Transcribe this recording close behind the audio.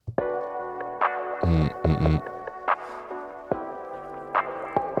Mm-mm-mm.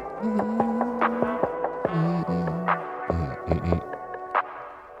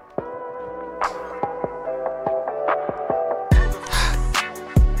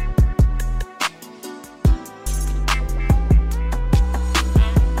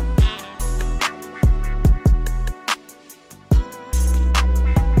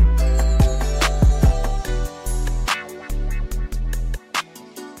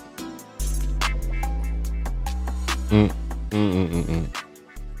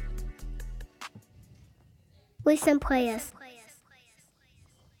 Listen, players.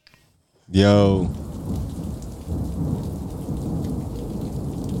 Yo.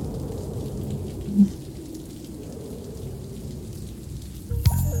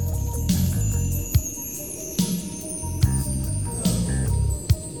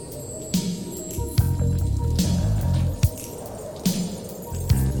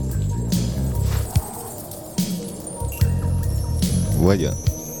 What ya?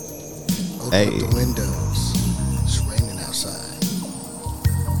 Open up the windows. It's raining outside.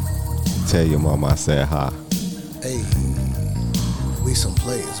 Tell your mama I said hi. Hey, we some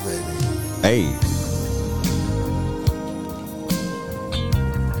players, baby. Hey.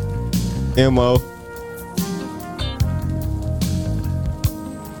 M.O.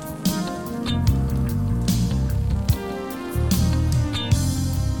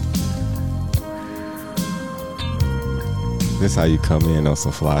 This how you come in on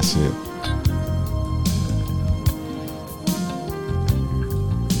some fly shit.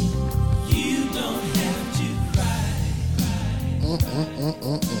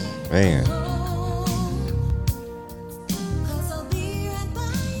 Man.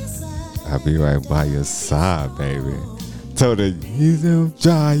 I'll be right by your side, baby. Told her, you don't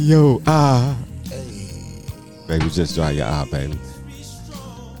dry your eye. Hey. Baby, just dry your eye, baby.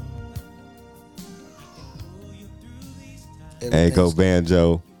 Hey, go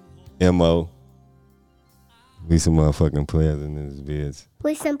banjo, M.O. We some motherfucking players in this bitch.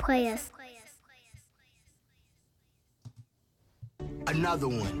 Listen, players. Another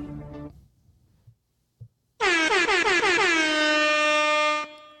one.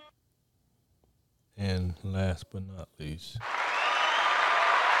 And last but not least.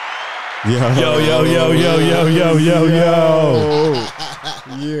 Yo.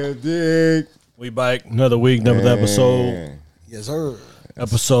 Yeah, dig. We back another week, another episode. Yes, sir.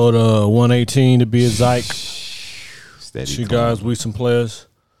 Episode 118 to be exact. Steady It's your coming. guys, we some players.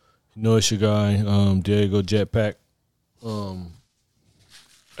 You know it's your guy, Diego Jetpack.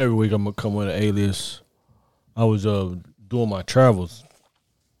 Every week I'm gonna come with an alias. I was doing my travels.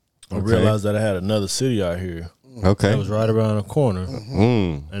 I realized that I had another city out here. Okay. That was right around the corner.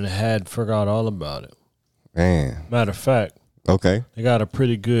 Mm. And I had forgot all about it. Man. Matter of fact, Okay. they got a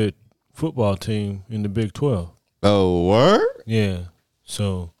pretty good football team in the Big 12. Oh, word? Yeah.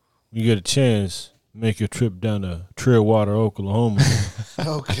 So you get a chance, make your trip down to Trillwater, Oklahoma.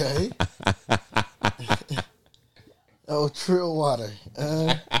 Okay. Oh, trill water.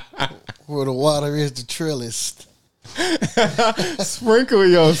 Where the water is the trillest. Sprinkle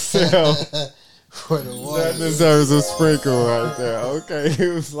yourself. Where the water That deserves a sprinkle right there. Okay. He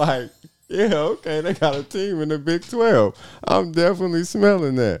was like, yeah, okay, they got a team in the Big 12. I'm definitely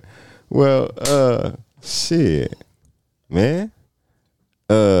smelling that. Well, shit. Man.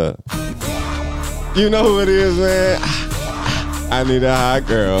 You know who it is, man? I need a hot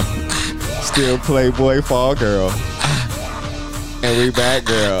girl. Still Playboy fall girl. And we back,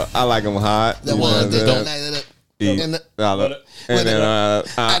 girl. I like them hot. The ones that don't light it up. And you know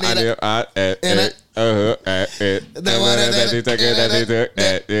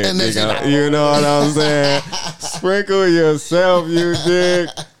what I'm saying? Sprinkle yourself, you dick.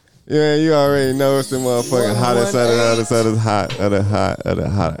 Yeah, you already know it's the motherfucking hottest of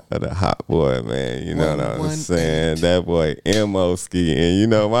the hot boy, man. You know what I'm saying? That boy M.O. ski. And you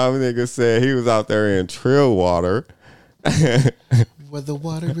know, my nigga said he was out there in Trillwater. Where the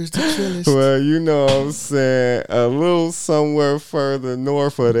water is the trillest. Well, you know what I'm saying? A little somewhere further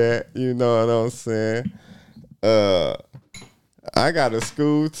north of that, you know what I'm saying? I got a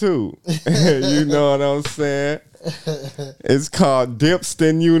school too. You know what I'm saying? It's called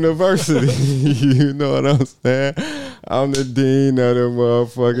Dipston University. You know what I'm saying? I'm the dean of the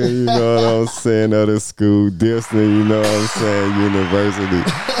motherfucker, you know what I'm saying, of the school. Dipston, you know what I'm saying, University.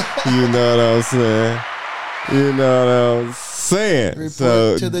 You know what I'm saying? You know what I'm saying?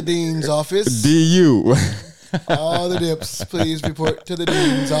 Report to the dean's office. DU. All the dips, please report to the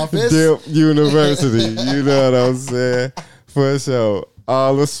dean's office. Dip University. You know what I'm saying? For sure.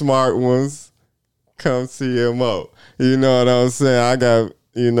 All the smart ones, come see M.O. You know what I'm saying? I got,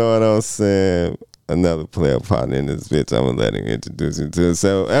 you know what I'm saying? another player partner in this bitch. I'm gonna let him introduce you to it.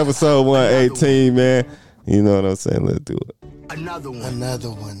 So episode 118, man. You know what I'm saying? Let's do it. Another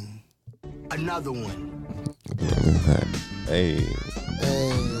one. Hey, Hey.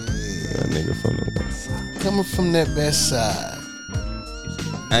 that nigga from the west side. Coming from that best side.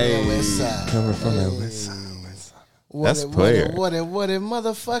 Hey, west side. coming from that west side. That's player. What it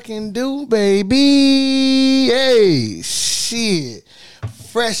motherfucking do, baby? Hey, shit.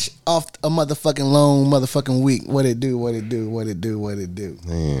 Fresh off a motherfucking long motherfucking week. What it do?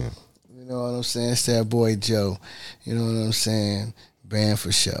 Man. You know what I'm saying? It's that boy Joe. You know what I'm saying? Band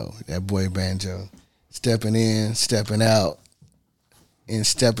for show. That boy Banjo. Stepping in, stepping out, and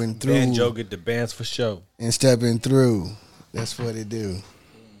stepping through. Banjo get the bands for show. And stepping through. That's what it do.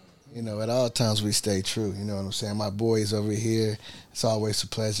 You know, at all times we stay true. You know what I'm saying? My boys over here. It's always a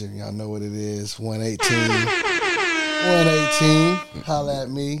pleasure. Y'all know what it is. 118. Holla at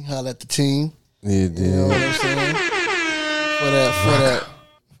me. Holla at the team. You know what I'm saying?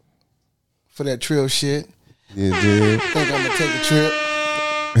 For that trill shit. You did. Think I'm gonna take a trip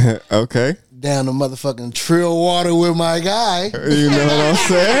Okay. down the motherfucking trill water with my guy. You know what I'm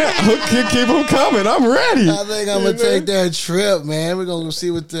saying? Okay, keep them coming. I'm ready. I think I'm gonna take that trip, man. We're gonna go see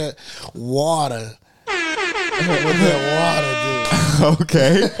what that water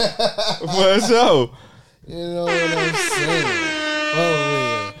Okay. For sure. You know what I'm saying? For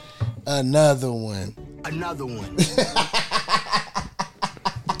real. Another one.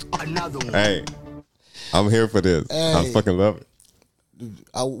 Hey, I'm here for this. I Hey. fucking love it.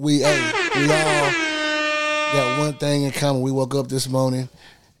 We all got one thing in common. We woke up this morning.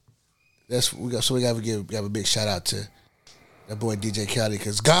 We gotta give a big shout out to that boy DJ Khaled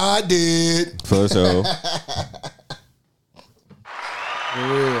because God did. For sure. For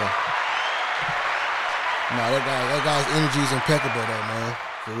real. No, that guy's energy is impeccable though, man.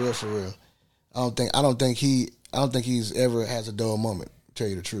 For real. I don't think he's ever has a dull moment. To tell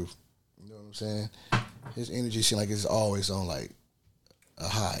you the truth, you know what I'm saying. His energy seems like it's always on like a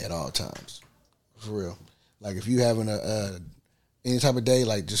high at all times. For real. Like if you having any type of day,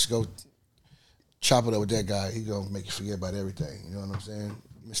 like just go chop it up with that guy. He gonna make you forget about everything. You know what I'm saying,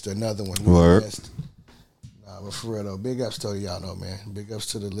 Mr. Another One. Word. Nah, but for real though, big ups to y'all know, man. Big ups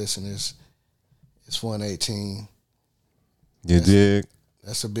to the listeners. It's 118. You dig?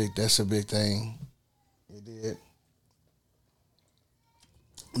 That's a big thing. You did.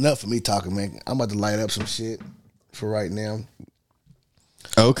 Enough for me talking, man. I'm about to light up some shit for right now.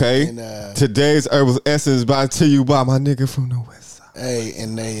 Okay. And, today's Herbal Essence brought to you by my nigga from the west side. Hey,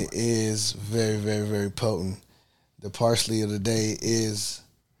 and they is very, very, very potent. The parsley of the day is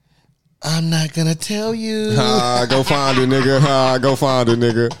I'm not gonna tell you. Go find it, nigga. Go find it,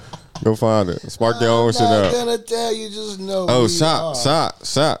 nigga. Go find it. Spark your own shit I'm up. not gonna tell you. Just know. Oh, we shot. are.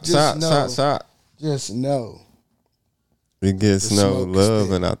 Just know. It gets The no smoke is love,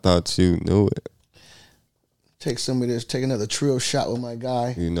 thick. and I thought you knew it. Take some of this. Take another trill shot with my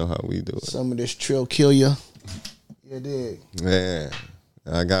guy. You know how we do it. Some of this trill kill you. You dig? Yeah.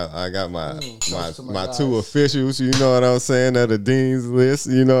 I got my close to my my guys. two officials, you know what I'm saying, at the Dean's list,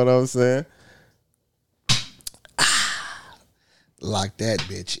 you know what I'm saying? Lock that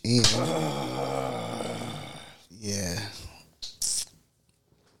bitch in. Yeah.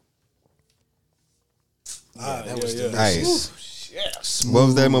 That was delicious. Hey, what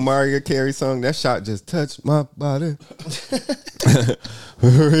was that Mariah Carey song? That shot just touched my body. For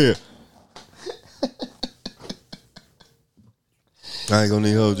real. I ain't gonna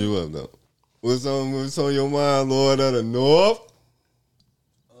need to hold you up though. What's on your mind, Lord of the North?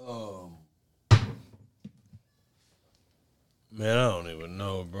 Man, I don't even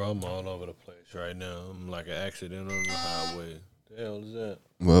know, bro. I'm all over the place right now. I'm like an accident on the highway. The hell is that?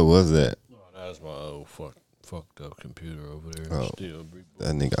 What was that? Oh, that's my old fucked up computer over there. Oh. Still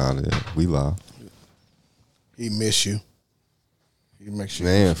That nigga out of there. We live. He miss you. He makes you.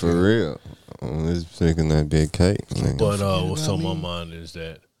 Man, for real. I'm just picking that big cake. Man. But what's on my mind is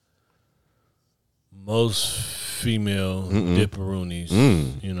that most female dipperoonies,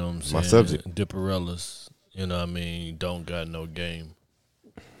 you know what I'm saying? My subject. Dipperellas, you know what I mean, don't got no game.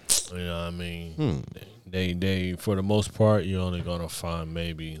 You know what I mean? They for the most part, you're only gonna find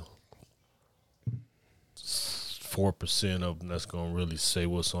maybe 4% of them that's gonna really say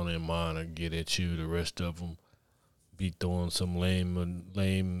what's on their mind or get at you. The rest of them be throwing some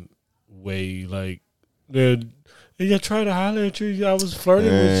lame way like they try to holler at you. I was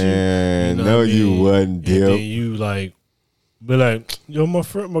flirting with you. No, what I you mean? wasn't, And Dip. then you like be like, yo, my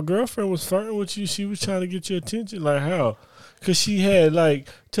girlfriend was flirting with you. She was trying to get your attention. Like how? Cause she had like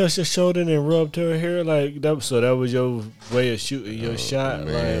touched her shoulder and then rubbed her hair like that. So that was your way of shooting your shot.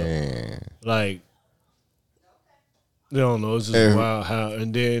 Man. Like They don't know. It's just wild how,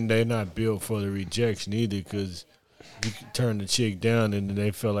 and then they're not built for the rejection either, because you can turn the chick down and then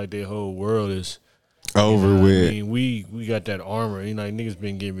they feel like their whole world is over with. I mean, we got that armor. Like, niggas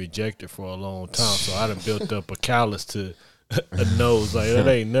been getting rejected for a long time, so I done built up a callus to a nose. Like, that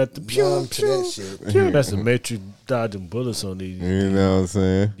ain't nothing. Pew, pew, pew. That's the matrix dodging bullets on these. You know what I'm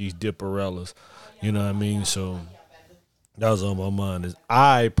saying? These dipperellas. You know what I mean? So that was on my mind. Is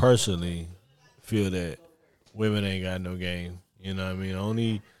I personally feel that women ain't got no game. You know what I mean?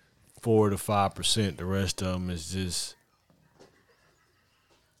 Only 4 to 5%. The rest of them is just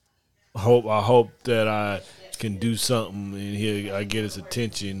hope. I hope that I can do something and I get his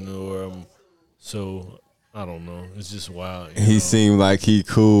attention, or so I don't know. It's just wild. He seemed like he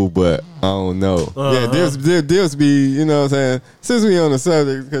cool, but I don't know. Yeah, there's be, you know what I'm saying? Since we on the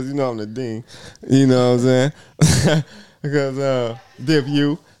subject, because you know I'm the dean, you know what I'm saying? Because dip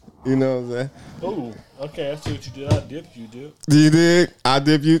you know what I'm saying? Oh, okay, I see what you did. I dipped you, dip. You did? I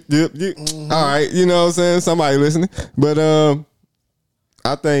dip you. Mm-hmm. All right, you know what I'm saying? Somebody listening. But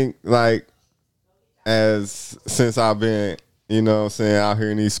I think, like, since I've been, you know what I'm saying, out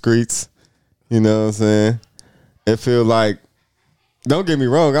here in these streets, you know what I'm saying, it feel like, don't get me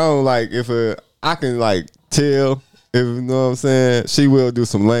wrong, I don't like, I can, like, tell, if you know what I'm saying, she will do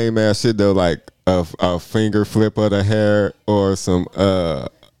some lame ass shit though, like a finger flip of the hair, or some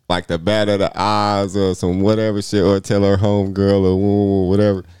like the bat of the eyes, or some whatever shit, or tell her homegirl or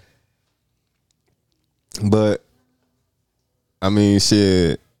whatever. But I mean,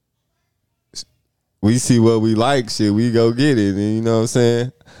 shit, we see what we like, shit, we go get it. And you know what I'm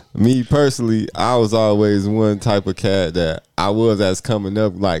saying? Me personally, I was always one type of cat that I was, as coming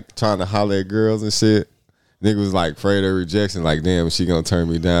up, like trying to holler at girls and shit. Nigga was like afraid of rejection, like, damn, is she gonna turn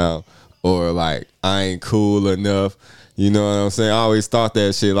me down? Or like, I ain't cool enough. You know what I'm saying? I always thought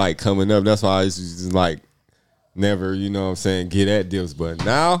that shit, like, coming up. That's why I used to just, like, never, you know what I'm saying, get at dips. But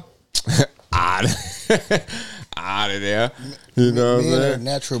now, out of there. You know what I'm saying? Men are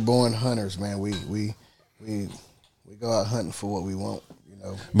natural born hunters, man. We go out hunting for what we want, you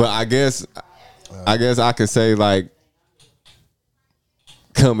know. But I guess I could say, like,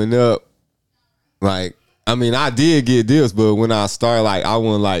 coming up, like, I mean, I did get this, but when I started, like, I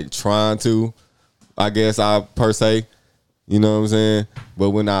wasn't, like, trying to, I guess, per se, you know what I'm saying? But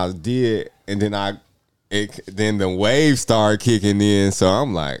when I did, and then then the wave started kicking in, so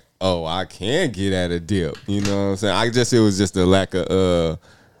I'm like, oh, I can get at a dip, you know what I'm saying? It was just a lack of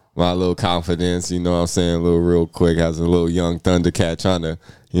my little confidence, you know what I'm saying? A little real quick, as a little young Thundercat trying to,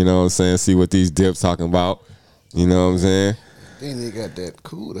 you know what I'm saying, see what these dips talking about, you know what I'm saying? Then they got that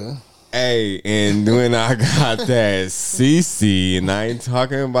cool, though. Hey, and when I got that CC, and I ain't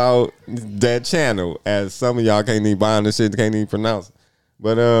talking about that channel, as some of y'all can't even buy the shit, can't even pronounce it.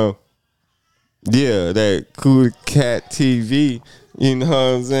 But yeah, that Cool Cat TV, you know what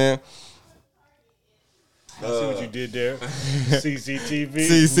I'm saying? I see what you did there. CCTV.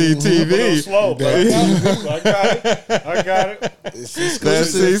 CCTV. Slow, bro. I got it. It's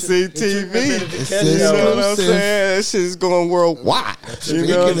That's CCTV. You know what I'm saying? That shit's going worldwide. You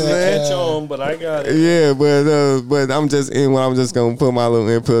know what I'm saying? Catch on, but I got it. Yeah, but I'm just gonna put my little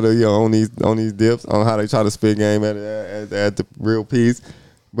input on these dips, on how they try to spit game at the real piece.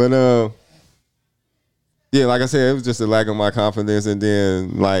 But yeah, like I said, it was just a lack of my confidence, and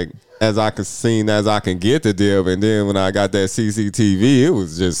then, like, as I can get the dip, and then when I got that CCTV, it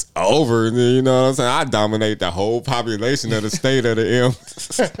was just over. You know what I'm saying? I dominate the whole population of the state of the M.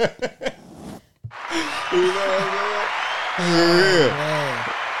 You know what I'm saying?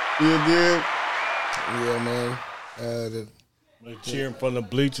 For real. You did? Yeah, man. They cheering from the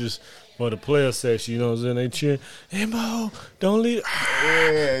bleachers for the player section, you know what I'm saying? They cheering, hey, Mo, don't leave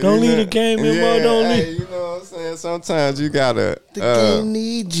the game, hey, Mo, don't leave. You know what I'm saying? Sometimes you gotta. The game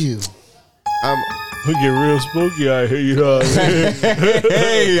needs you. We get real spooky out here, you know what I'm saying?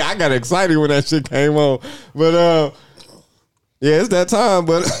 Hey, I got excited when that shit came on. But yeah, it's that time,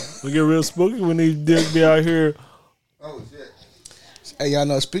 but we get real spooky when these dicks be out here. Oh shit. Hey, y'all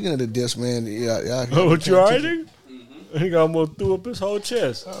know, speaking of the disc, man, y'all Oh, what you already? He got almost threw up his whole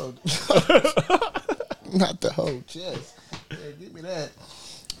chest. Oh. Not the whole chest. Hey, give me that.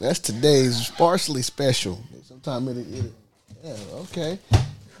 That's today's sparsely special. Sometime yeah, okay.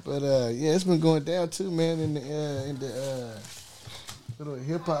 But yeah, it's been going down too, man, in the little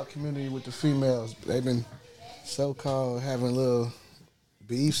hip hop community with the females. They've been so-called having little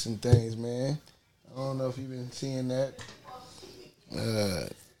beefs and things, man. I don't know if you've been seeing that.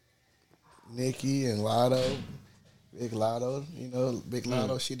 Nikki and Lotto, Big Lotto, you know, Big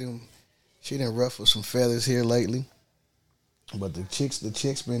Lotto, she done ruffle some feathers here lately. But the chicks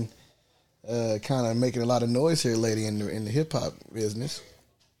been kind of making a lot of noise here lately in the hip hop business.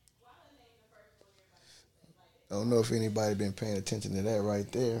 I don't know if anybody been paying attention to that right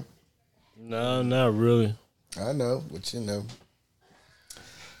there. No, not really. I know, but you know,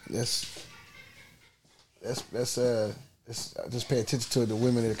 let's just pay attention to the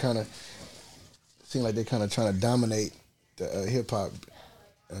women that kind of seem like they're kind of trying to dominate the hip hop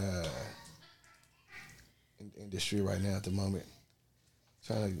industry right now at the moment.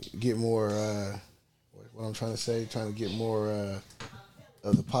 Trying to get more, what I'm trying to say, trying to get more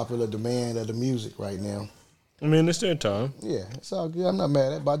of the popular demand of the music right now. I mean, it's their time. Yeah, it's all good. I'm not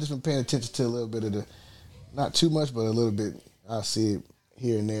mad at it, but I've just been paying attention to a little bit of the, not too much, but a little bit. I see it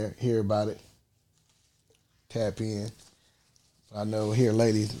here and there, hear about it, tap in. I know here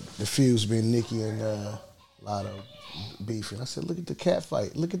lately, the feud's been Nicki and Lotto beefing. I said, look at the cat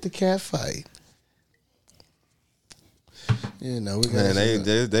fight. Look at the cat fight. You know, we got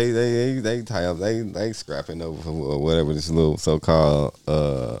they tie up. They scrapping over whatever this little so-called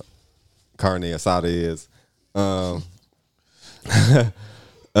carne asada is.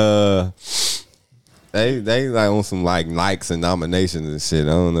 They like on some like likes and nominations and shit.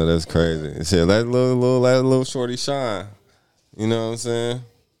 I don't know. That's crazy. And shit, let little shorty shine. You know what I'm saying?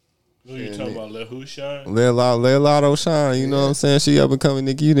 Who you talking about? Let who shine? Let Lotto shine. You know what I'm saying? She up and coming,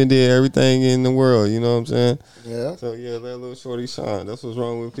 Nicki. You done did everything in the world. You know what I'm saying? Yeah. So yeah, let little shorty shine. That's what's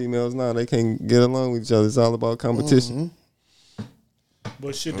wrong with females now. They can't get along with each other. It's all about competition.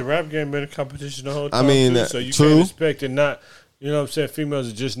 But shit, the rap game been a competition the whole time. I mean, too, so you true. can't expect it not. You know what I'm saying?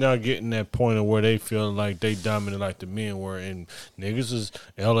 Females are just now getting that point of where they feel like they dominant like the men were, and niggas is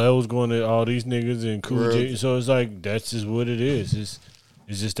LL was going to all these niggas and Cool J. So it's like that's just what it is. It's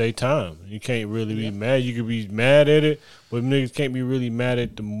just their time. You can't really be mad. You could be mad at it, but niggas can't be really mad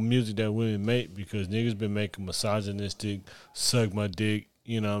at the music that women make because niggas been making misogynistic, suck my dick,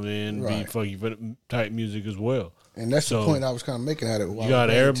 you know what I mean, Right. be fucking type music as well. And that's So, the point I was kind of making at it. You got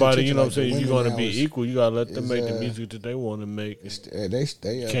everybody, you know what I'm saying? You're going to be equal. You got to let them make the music that they want to make. They can't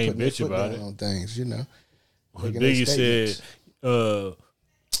putting their bitch foot about down it. on things, you know. Biggie said,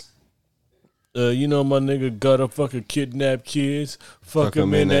 you know my nigga gotta fucking kidnap kids, fuck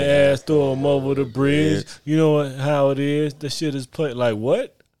them in the ass, throw them over the bridge. You know how it is? The shit is played. Like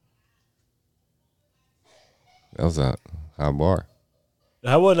what? That was a high bar.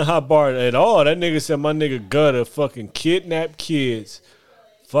 That wasn't a hot bar at all. That nigga said my nigga gotta fucking kidnap kids,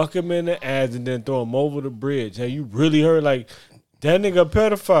 fuck them in the ass, and then throw them over the bridge. Hey, you really heard like that nigga a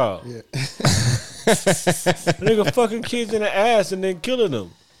pedophile? Yeah. That nigga fucking kids in the ass and then killing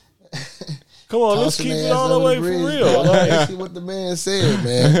them. Come on, let's Tossing keep their it ass all the over way bridge, for real. man. Like, That's what the man said,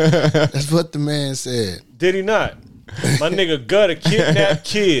 man. That's what the man said. did he not? My nigga gotta kidnap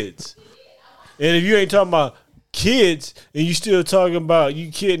kids. And if you ain't talking about kids and you still talking about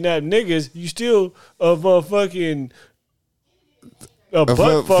you kidnap niggas, you still a motherfucking a butt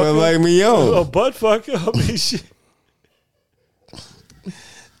fucker. Filet mignon. A butt fucker. I mean, shit.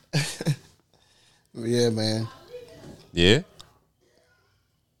 Yeah, man. Yeah.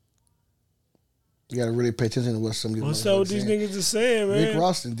 You gotta really pay attention to what some of these What's up with these niggas are saying, man? Rick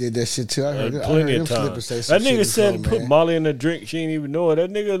Rosston did that shit too. I heard Plenty him of slip and times. say some That nigga shit said before, put man. Molly in a drink. She ain't even know it. That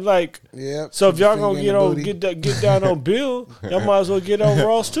nigga like. Yeah. So if y'all put gonna your finger in the get down on Bill, y'all might as well get on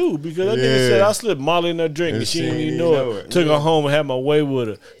Ross too. Because that nigga said I slipped Molly in a drink and she didn't even know it. Took her home and had my way with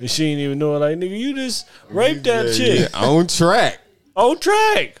her, and she didn't even know it. Like nigga, you just raped that chick. Yeah, on track. On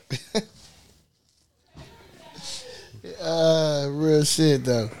track. Real shit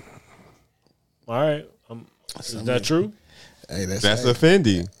though. All right. Is that true? Hey, That's hey.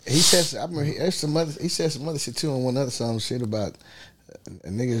 offending. He said. I remember he said some other shit too on one other song. Shit about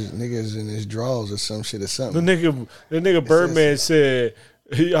niggas in his drawers or some shit or The something. nigga Birdman said,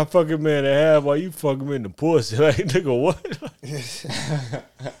 I fuck a man in half while you fuck him in the pussy. Like, nigga, what?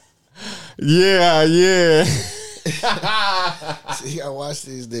 Yeah. See, I watch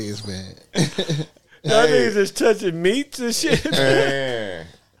these niggas, man. Y'all niggas just touching meats and shit. Man.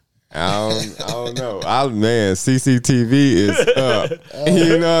 I don't know. CCTV is up.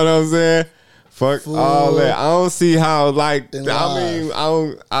 You know what I'm saying? Fuck Fool. all that. I don't see how. Like, And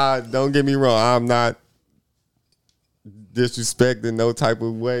I don't get me wrong. I'm not disrespecting no type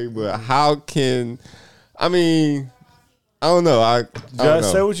of way, but how can? I mean, I don't know. I Just don't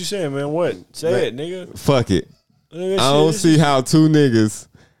say know. what you saying, man. What? Say it, nigga. Fuck it. Nigga, I don't see how two niggas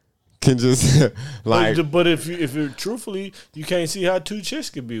can just like. But if you're truthfully, you can't see how two chicks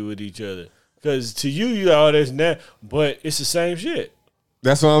can be with each other. Because to you like, oh, that's that, but it's the same shit.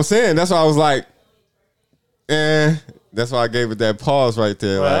 That's what I'm saying. That's why I was like, that's why I gave it that pause right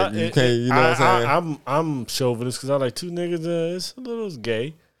there. Well, like you can't, you know what I'm saying? I'm chauvinist because I like two niggas. It's a little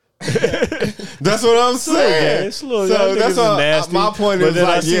gay. That's what I'm saying. It's a little, so that's what nasty, my point is.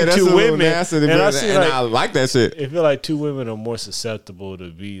 Like, yeah, that's a little nasty. And I like that shit. It feel like two women are more susceptible to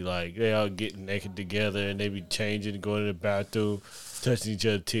be like they all getting naked together and they be changing, going to the bathroom, touching each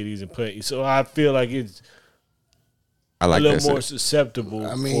other's titties and putting. So I feel like it's. I like a little that more shit. susceptible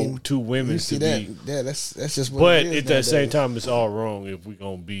for two women to be. Yeah, that's just what But it is at the same nowadays. time, it's all wrong if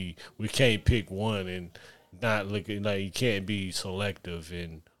we can't pick one and not looking like you can't be selective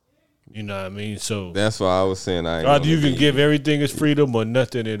and you know what I mean. So That's why I was saying I ain't either you gonna can give everything as freedom or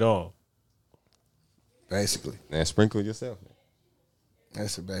nothing at all. Basically, and sprinkle yourself.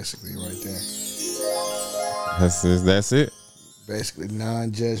 that's it. Basically, right there. That's it. Basically,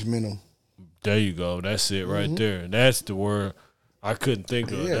 non-judgmental. There you go. That's it right there. That's the word I couldn't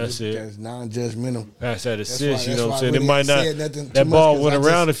think of. That's it. That's non-judgmental. Pass that That's assist. why- You know that's what I'm saying? why It I might really not. said nothing too That much ball 'cause went I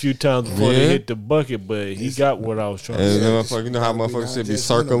around just- a few times before Yeah. they hit the bucket, but he got what I was trying to And say. motherfucker, you know how motherfuckers should be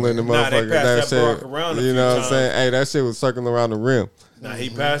circling the Nah, they motherfucker. passed that shit. block around a You few know what I'm times. saying? Hey, that shit was circling around the rim. Nah, he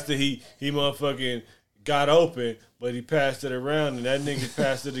passed it. He motherfucking got open, but he passed it around, and that nigga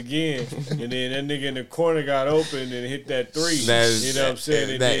passed it again, and then that nigga in the corner got open and hit that three. You know what I'm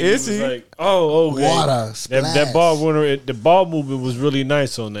saying? And that then he was issy. like, oh, okay. Water That splash. ball went. The ball movement was really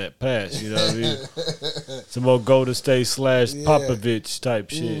nice on that pass. You know what I mean? Some more Golden State / Popovich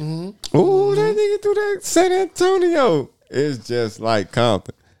type shit. Ooh, that nigga threw that San Antonio. It's just like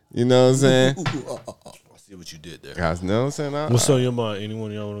Compton. You know what I'm saying? I see what you did there. Guys, know what I'm saying? What's on your mind?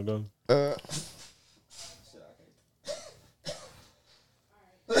 Anyone y'all want to go?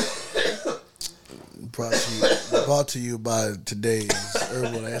 Brought to you by today's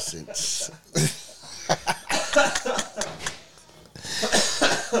Herbal Essence.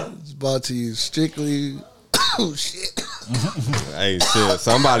 It's brought to you strictly. Oh shit! Hey, shit.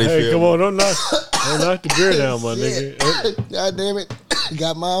 Somebody Hey, feel come on! Don't knock the beer down, my Shit. nigga. God damn it!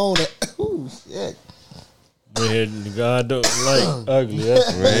 Got my own. Ooh, shit. Go ahead and God don't like ugly.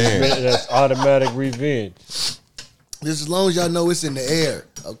 Man. That's automatic revenge. Just as long as y'all know it's in the air,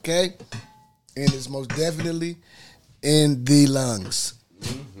 okay? And it's most definitely in the lungs.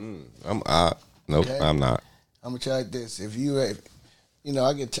 I'm nope, Okay. I'm not. I'm gonna try like this. If you know,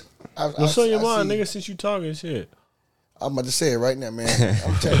 I get. What's on your mind, see- nigga? Since you talking shit. I'm about to say it right now, man.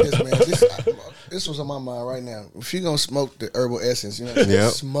 I'm telling you this, man. This was on my mind right now. If you gonna smoke the herbal essence, you know, what I'm saying?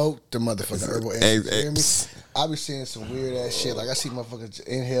 Yep. Smoke the motherfucking herbal Hey, essence. You hear me? psst. I be seeing some weird ass shit. Like I see motherfuckers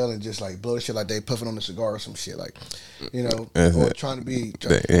inhale and just like blow the shit like they puffing on a cigar or some shit. Like, you know, That's or it. trying to be.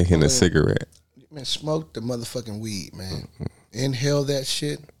 They hitting a cigarette. Man, smoke the motherfucking weed, man. Inhale that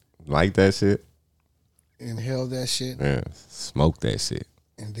shit. Like that shit? Inhale that shit, Yeah. Smoke that shit.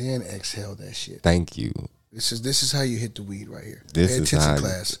 and then exhale that shit. Thank you. This is how you hit the weed right here. This Pay is attention, how you-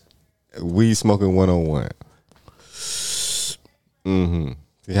 class. Weed smoking 101. Mm-hmm.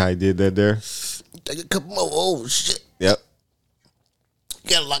 See how he did that there? Take a couple more. Oh shit! Yep. You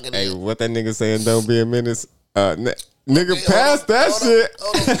gotta lock it Hey, in. what that nigga saying? Don't be a menace. Nigga, Okay, pass hold on, that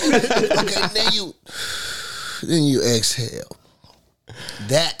hold on, shit. hold on. Okay, then you exhale.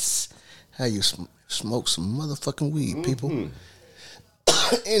 That's how you smoke some motherfucking weed, people.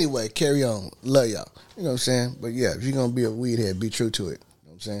 Anyway, carry on. Love y'all. You know what I'm saying? But yeah, if you're gonna be a weed head, be true to it. You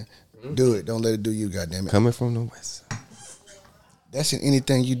know what I'm saying? Do it. Don't let it do you, goddammit. Coming from the west side. That's in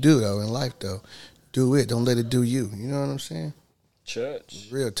anything you do though in life though. Do it. Don't let it do you. You know what I'm saying? Church.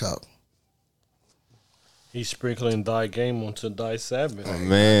 Real talk. He's sprinkling thy game onto thy Sabbath. I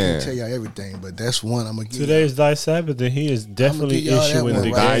Man. can't tell y'all everything, but that's one I'm gonna give Today's thy Sabbath, and he is definitely give y'all that issuing one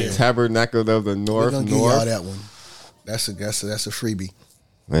the right Thy game. tabernacle of the y'all. We're north, gonna give y'all north. that one. That's a freebie.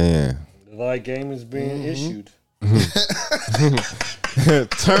 Man. Thy game is being issued.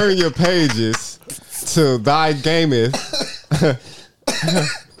 Turn your pages to thy gameth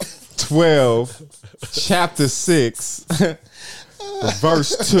 12, chapter 6,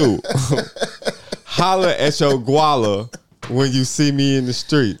 verse 2. Holla at your guala when you see me in the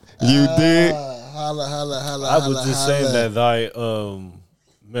street. You dig? Holla, holla, holla. I was holla, just holla. saying that thy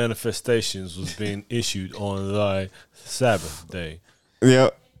manifestations was being issued on thy Sabbath day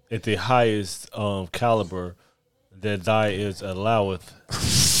Yep. at the highest caliber that thy is alloweth.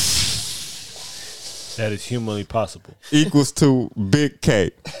 That is humanly possible. Equals to Big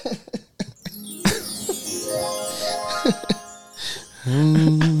K.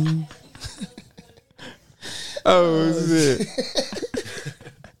 Oh shit.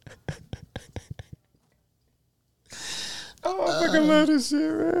 Oh, I fucking love this shit,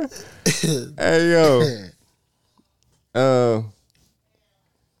 man. Hey yo.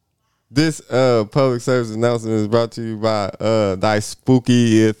 This public service announcement is brought to you by Thy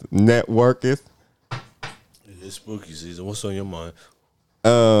Spookieth Networketh. It's spooky season. What's on your mind?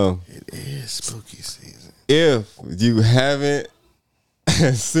 It is spooky season. If you haven't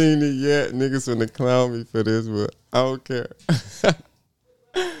seen it yet, niggas finna clown me for this, but I don't care.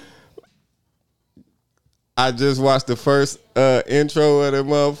 I just watched the first intro of the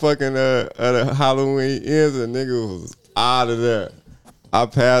motherfucking of the Halloween Ends, and nigga was out of there. I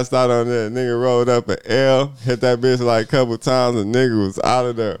passed out on that. Nigga rolled up an L, hit that bitch like a couple times, and nigga was out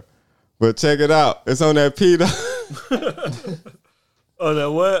of there. But check it out. It's on that P. On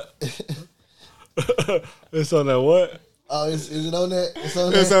that what? It's on that what? Oh, is it on that? It's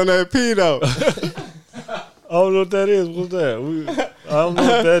on It's that. on that P though. I don't know what that is. What's that? I don't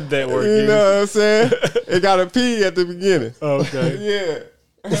know what that work You is. know what I'm saying? It got a P at the beginning. Okay. Yeah.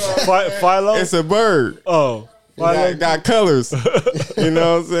 Philo? It's a bird. Oh. It got colors. You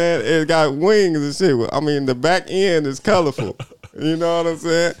know what I'm saying? It got wings and shit. I mean, the back end is colorful. You know what I'm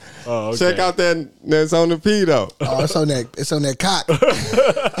saying? Oh, okay. Check out that's on the P though. Oh, it's on that. It's on that cock. You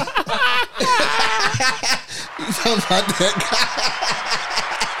talking about that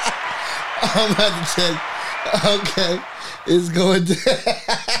cock? I'm about to check. Okay, it's going down.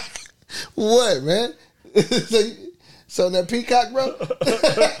 What, man? So on that peacock, bro?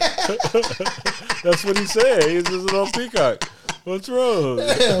 That's what he said. He's just on Peacock. What's wrong?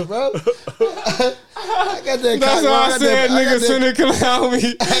 Damn, bro. I got that That's cock. why I said niggas finna clown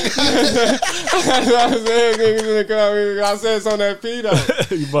me. That's why I said niggas finna clown me. I said it's on that P though.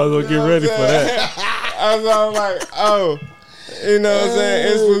 You might as well get ready for that. I was like, oh. You know what I'm saying?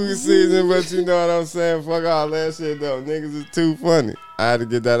 It's spooky season, but you know what I'm saying? Fuck all that shit though. Niggas is too funny. I had to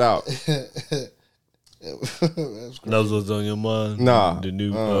get that out. That was what's on your mind? Nah. The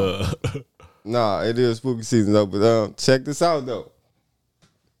new Nah, it is spooky season though. But check this out though.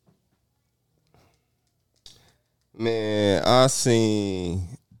 Man, I seen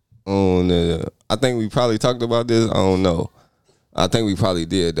on the. I think we probably talked about this. I don't know. I think we probably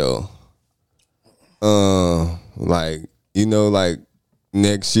did though. Like you know, like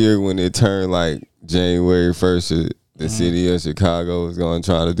next year when it turned like January 1st, the city of Chicago is gonna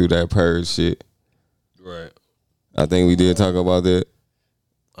try to do that purge shit. Right. I think we did talk about that.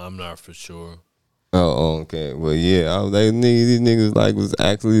 I'm not for sure. Oh, okay. Well, yeah, these niggas like was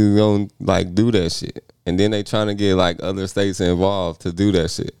actually gonna like do that shit, and then they trying to get like other states involved to do that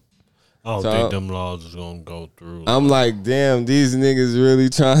shit. I don't So, think them laws is gonna go through. I'm like, damn, these niggas really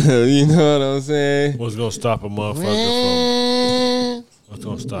trying to, you know what I'm saying? What's gonna stop a motherfucker from? What's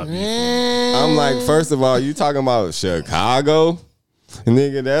gonna stop you from? I'm like, first of all, you talking about Chicago,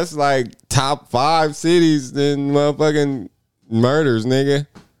 nigga? That's like top 5 cities in motherfucking murders, nigga.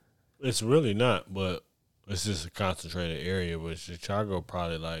 It's really not, but it's just a concentrated area. But Chicago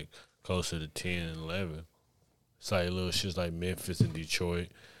probably like closer to 10 and 11. It's like little shits like Memphis and Detroit.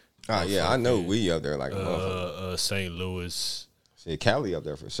 Oh yeah, I know we up there like a motherfucker. St. Louis. Shit, Cali up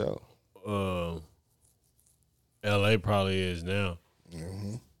there for sure. LA probably is now.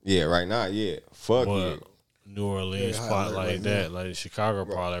 Mm-hmm. Yeah, right now, yeah. Fuck But yeah. New Orleans Yeah, spot high like right that. Like Chicago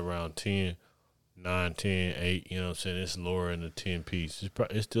probably around 10, 9, 10, 8. You know what I'm saying? It's lower in the 10 piece.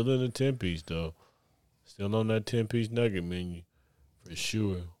 It's still in the 10 piece though. Still on that 10 piece nugget menu for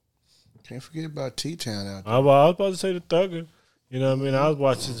sure. Can't forget about T-Town out there. I was about to say the Thugger. You know what I mean? I was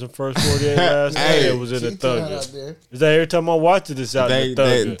watching the first 48 last night. It was in the T-Town out Thugger. there. Is that every time I watch it, it's out in the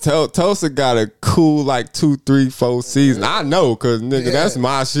Thugger? Tulsa got a cool like 2, 3, 4 season. I know, cause nigga, Yeah. that's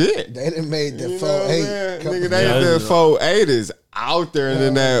my shit. They done made the You know what I'm 4-8. saying? couple Nigga, they years. the 4-8 is out there, and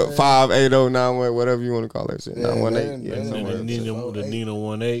then that 5-8-0-9, whatever you want to call that shit. Yeah, 918. Yeah, man. somewhere. The Nina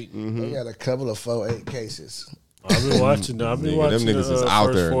 1-8. They got a couple of 4-8 cases. I've been watching. I've been Nigga, watching them niggas the is out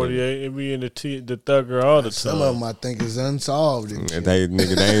first there, 48. It be in the Thugger all the time. Some of them I think is unsolved. and shit. They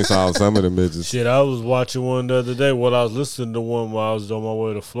ain't saw some of them bitches. Shit, I was watching one the other day. Well, I was listening to one while I was on my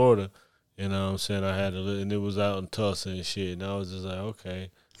way to Florida. You know what I'm saying? I had to, and it was out in Tulsa and shit. And I was just like,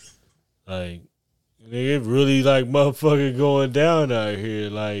 okay, like, nigga, it really like motherfucking going down out here.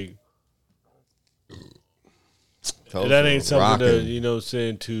 Like, that ain't something that, you know what I'm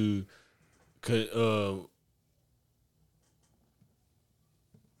saying, to,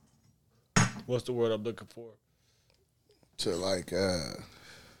 what's the word I'm looking for? To like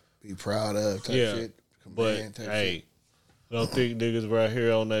be proud of type Yeah, shit. But Command type hey, I don't think niggas right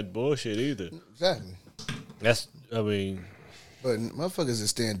here on that bullshit either. shit. Exactly. That's, I mean, But motherfuckers is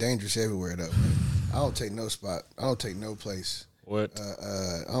staying dangerous everywhere though. Man. I don't take no spot. I don't take no place. what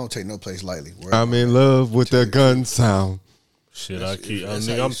I don't take no place lightly. Where I'm in love with the gun sound. shit I keep? that's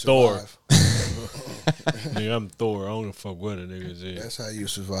how Nigga, you I'm Thor. survive. Nigga, I'm Thor. I don't give a fuck what a nigga is. That's how you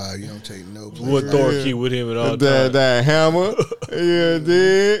survive. You don't take no place. What Thor keep with him at all times? That hammer. Yeah,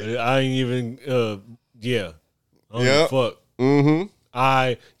 dude. I ain't even, yeah. I don't give a Yep. fuck. Mm-hmm.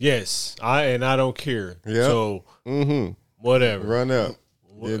 I don't care. Yep. So whatever. Run up.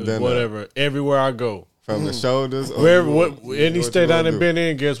 Get done Whatever. Everywhere I go. From the shoulders. Or Wherever any state I done do. been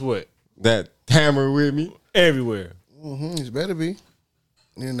in, guess what? That hammer with me. Everywhere. It better be.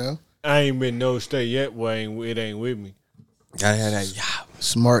 You know. I ain't been no state yet where it ain't with me. Gotta have that.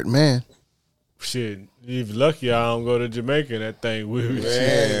 Smart man. Shit. If you're lucky, I don't go to Jamaica and that thing with me.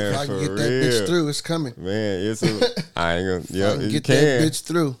 Man, If I can for get that real. bitch through, it's coming. Man, it's a. I ain't gonna. If I Yeah, can you get can. that bitch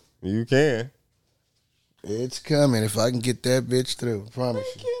through. You can. It's coming. If I can get that bitch through, I promise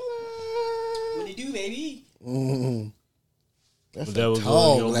you. What do you do, baby? That's But that a was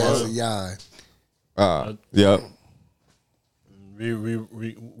tall your glass mother. of yarn. Yep.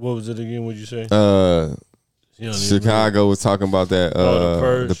 What was it again? What'd you say? You don't even Chicago was talking about that.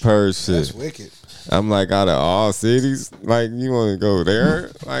 the purge shit. That's wicked. I'm like, out of all cities, like you want to go there,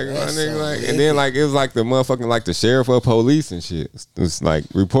 like my That's nigga, so like, wicked. and then like it was like the motherfucking like the sheriff or police and shit. It was like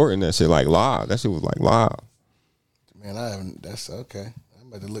reporting that shit like live. That shit was like live. Man, I haven't. That's okay. I'm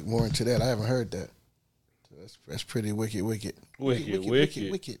about to look more into that. I haven't heard that. So that's pretty wicked. Wicked.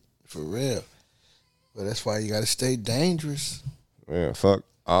 For real. But that's why you got to stay dangerous. Yeah, fuck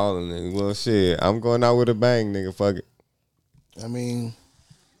all of them niggas. Well, shit, I'm going out with a bang, nigga. Fuck it. I mean,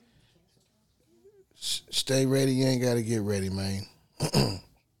 stay ready. You ain't got to get ready, man.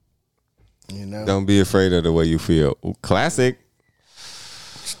 You know? Don't be afraid of the way you feel. Ooh, classic.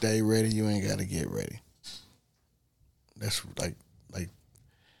 Stay ready. You ain't got to get ready. That's like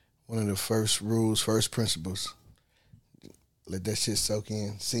one of the first rules, first principles. Let that shit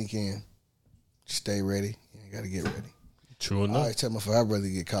sink in. Stay ready. You ain't got to get ready. True I enough. always tell my I'd rather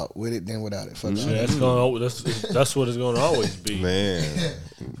get caught with it than without it. Fuck all Yeah, that's what it's gonna always be. Man,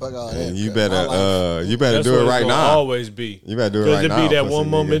 Fuck all that. and you My life. better That's do what it it's right gonna now. always be. You better do it right now. Because it be that pussy one nigga.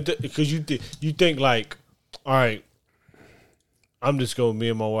 moment because you think like, all right, I'm just gonna me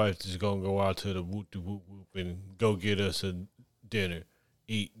and my wife just gonna go out to the whoop and go get us a dinner,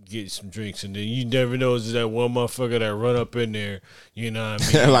 eat, get some drinks, and then you never know is that one motherfucker that run up in there, you know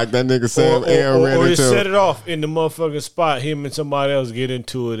what I mean? like that nigga Sam Aaron ran or just into. set it off in the motherfucking spot. Him and somebody else get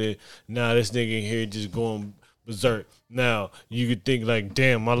into it, and now this nigga in here just going berserk. Now you could think like,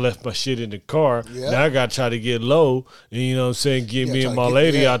 damn, I left my shit in the car. Yeah. Now I gotta try to get low, and you know what I'm saying, get Yeah, me try and to my get-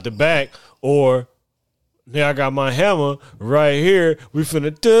 lady yeah. out the back, or now I got my hammer right here. We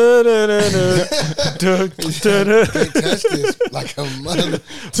finna da-da-da-da, da-da-da. Can't touch this like a mother.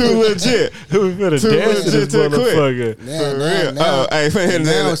 Too legit. We finna Too dance to legit, this too quick. motherfucker. Now, For now, real. now, Uh-oh. Hey, hit now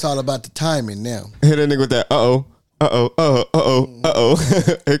that- it's all about the timing now. Hit that nigga with that.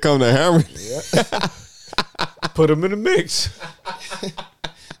 Here come the hammer. Put him in the mix.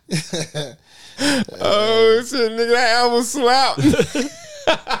 Oh shit, nigga, that hammer slapped.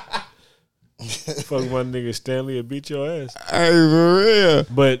 Fuck my nigga Stanley and beat your ass. Hey, for real.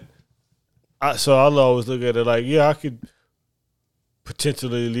 But so I'll always look at it like, yeah, I could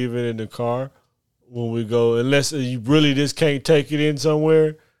potentially leave it in the car when we go, unless you really just can't take it in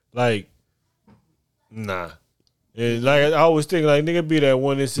somewhere. Like, nah. And like I always think, like nigga, be that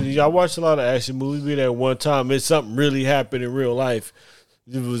one incident. I watch a lot of action movies. Be that one time it's something really happened in real life.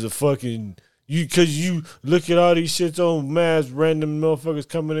 It was a fucking because you look at all these shits on mass random motherfuckers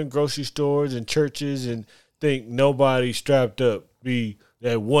coming in grocery stores and churches and think nobody strapped up. Be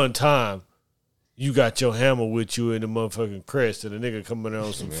that one time you got your hammer with you in the motherfucking crest and a nigga coming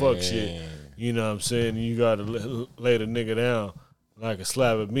on some fuck shit. You know what I'm saying? You gotta lay the nigga down like a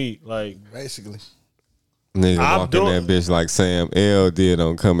slab of meat. Like Basically. Nigga I'm walking doing- that bitch like Sam L did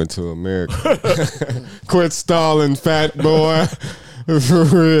on Coming to America. Quit stalling, fat boy. For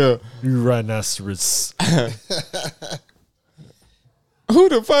real. you rhinoceros. Who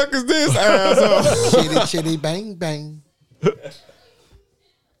the fuck is this asshole? Chitty, chitty, bang, bang. That's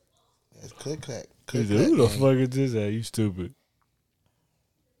click, clack. He Click, said, clack, who the gang. fuck is this at? You stupid.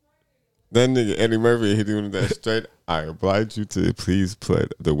 That nigga Eddie Murphy, he doing that straight. I oblige you to please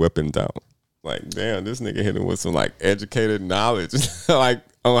put the weapon down. Like, damn, this nigga hit him with some like educated knowledge, like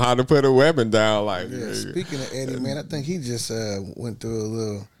on how to put a weapon down. Like, Yeah, nigga. speaking of Eddie, man, I think he just went through a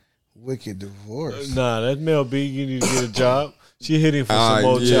little wicked divorce. Nah, that Mel B, you need to get a job. She hit him for Ah, some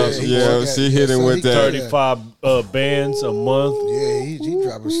old yeah, child support. yeah, she hit him so with he that. 35 bands a month. Yeah, he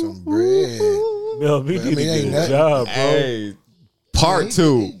dropping some bread. Mel B But, I need to mean, ain't get a nothing. job, bro. Hey, part Yeah, he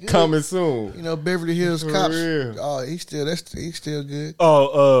 2 good. coming soon. You know, Beverly Hills For Cops. real. Oh, he's still good.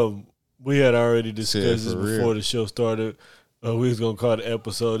 Oh, we had already discussed Shit, this for before real. the show started. We was gonna call the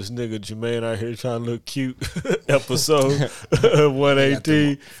episode "This nigga Jermaine out here trying to look cute." Episode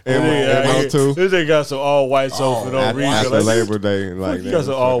 118. MO2. This nigga got some all whites on for no reason. After Like, Labor Day, like he got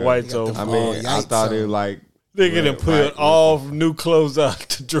some all whites Got on. the- I mean, I yikes thought it on. like Nigga done put Right. all new clothes out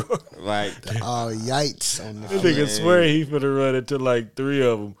the drawer. Like, Oh, yikes on the This nigga swear he finna run into like 3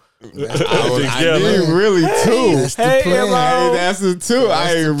 of them. I need really two. That's the Hey, plan. Emma. Hey, that's the two. I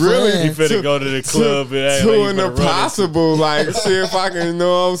That's ain't the really plan. He finna go to the club and act two like he in finna the run into- possible. Like, see if I can. Know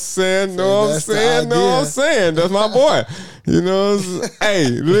what I'm saying? Know what I'm that's the saying? Know what I'm idea. saying? That's my boy. You know. What I'm saying? Hey,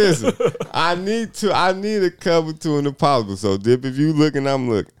 listen. I need a couple two in the possible. So, Dip, if you looking, I'm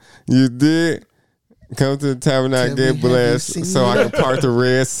looking. You did. Come to the tabernacle, Tell me, get have you blessed, seen so I can part the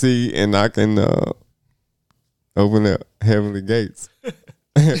Red Sea and I can open up heavenly gates.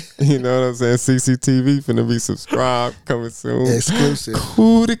 You know what I'm saying? CCTV finna be subscribed, coming soon. Exclusive.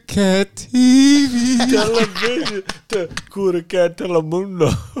 Cool the Cat TV. Television. Kuda Cat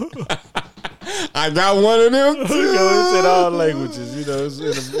Telemundo. I got one of them too. You know, it's in all languages. You know, it's in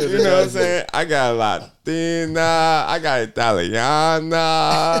You know what I'm saying? I got Latina, I got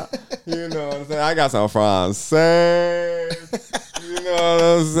Italiana, you know what I'm saying? I got some Francais, you know what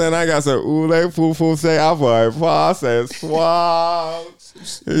I'm saying? I got some Oule Fufu say Avoy Passe Suave,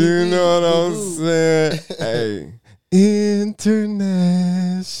 you know what I'm saying? Hey,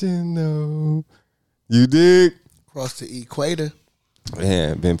 international. You dig? Across the equator.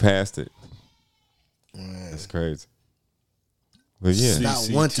 Man, been past it. That's crazy. But yeah. Not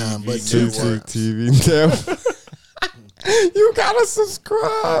one time, but CCTV two words. CCTV network. You gotta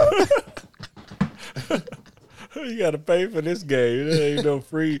subscribe. You gotta pay for this game. There ain't no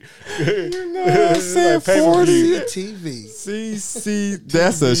free. You know what I'm saying? Like pay-per-view. 40 TV. CC.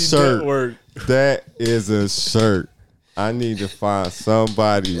 That's a shirt. Network. That is a shirt. I need to find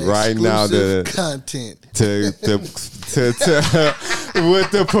somebody right now Exclusive to content. with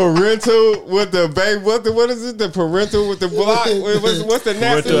the parental, with the baby, what is it? The parental with the block. What's the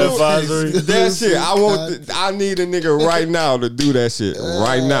nasty Parental little- advisory. That shit. I need a nigga right now to do that shit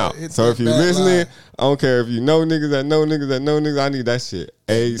right now. hit So that if you back listening, line. I don't care if you know niggas that know niggas that know niggas. I need that shit.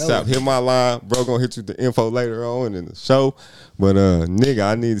 ASAP. Hit my line, bro. Gonna hit you with the info later on in the show. But nigga,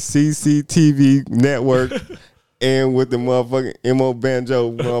 I need CCTV network. And with the motherfucking MO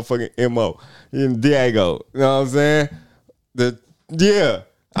Banjo, motherfucking MO. Diego. You know what I'm saying? Yeah,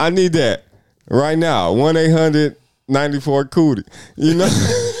 I need that right now. 1-800-94-Cootie. You know?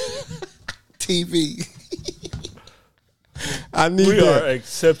 TV. I need We that. are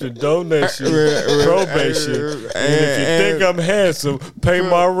accepting donations, Right, probation. And if you think I'm handsome, pay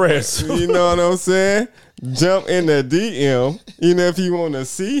my ransom. You know what I'm saying? Jump in the DM. You know, if you want to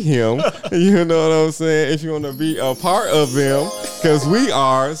see him, you know what I'm saying? If you want to be a part of them, because we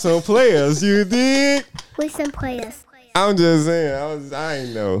are some players. You dig? We some players. I'm just saying. I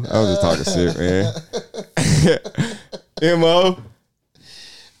ain't know. I was just talking shit, man. Mo.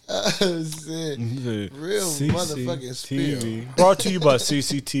 Shit. Real motherfucking spill. Brought to you by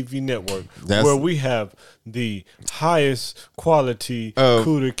CCTV Network, That's- where we have the highest quality Oh.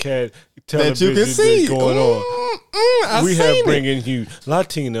 Kuda Cat That you television can see. that's going on. I We seen have it. bringing you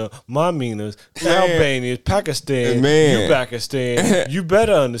Latina, Maminas, Man. Albanians, Pakistan, Man. Uzbekistan. You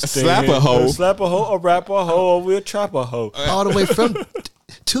better understand. Slap a hoe. Slap a hoe, a rap a hoe, or we'll trap a hoe. All the way from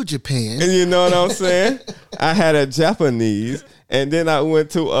to Japan. And you know what I'm saying? I had a Japanese, and then I went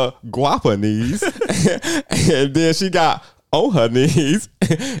to a Guapanese, and then she got on her knees,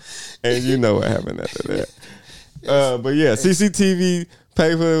 and you know what happened after that. But yeah, CCTV,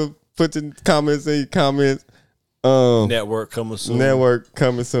 pay for, put your comments in your comments. Network coming soon. Network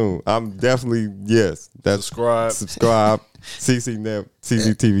coming soon. I'm definitely, yes. That's Subscribe.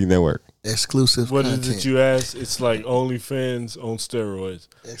 CCTV Network. Exclusive What content. is it you asked? It's like OnlyFans on steroids.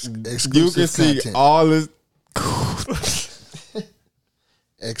 Exclusive You can see content. all this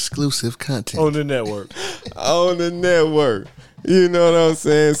Exclusive content. On the network. on the network. You know what I'm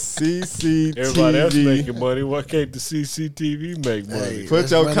saying? CCTV. Everybody else making money. Why can't the CCTV make money? Hey. Put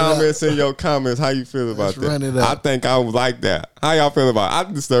Let's your run it comments in your comments. How you feel about Let's that? run it up. I think I would like that. How y'all feel about it?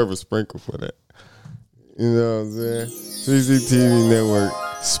 I deserve a sprinkle for that. You know what I'm saying? CCTV Network.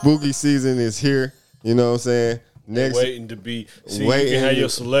 Spooky season is here. You know what I'm saying? Next, Waiting to be. See, you waiting can have to- your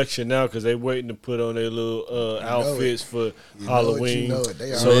selection now because they waiting to put on their little outfits for Halloween. know it.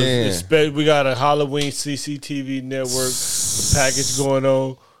 They So Man. we got a Halloween CCTV network. The package going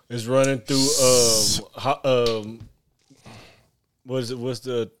on. It's running through. What is it? What's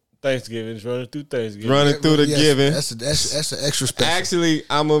the Thanksgiving? It's running through Thanksgiving. running through the Yes, giving. That's an extra special. Actually,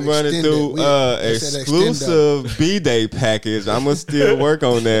 I'm gonna run it Extended. through They said exclusive B-Day package. I'm gonna still work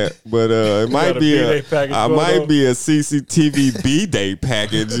on that, but it might got a be B-Day package I going might on? be a CCTV B-Day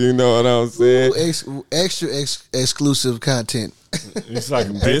package. You know what I'm saying? Extra exclusive content. It's like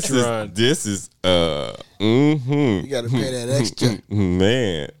a This Patreon. is mm-hmm. You got to pay that extra.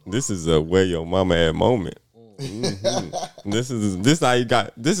 Man, this is a where your mama at moment. This how you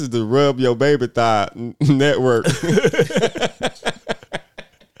got. This is the Rub Your Baby Thigh network.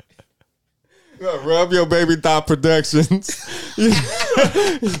 Rub Your Baby Thigh Productions. You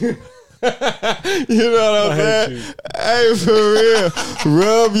know what I'm saying? Hey, for real.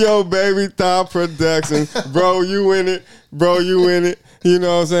 Rub Your Baby Thigh Productions. Bro, you in it. You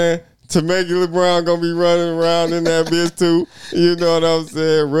know what I'm saying? Temecula Brown gonna be running around in that bitch too. You know what I'm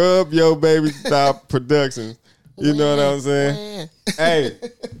saying? Rub Your Baby Thigh Productions. You know what I'm saying? Hey.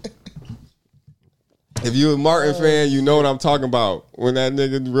 If you a Martin fan, you know what I'm talking about. When that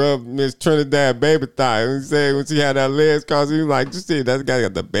nigga rubbed Miss Trinidad baby thigh. And he said when she had that legs crossed, he was like, just see, that guy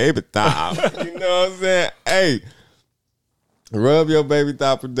got the baby thigh. You know what I'm saying? Hey, Rub Your Baby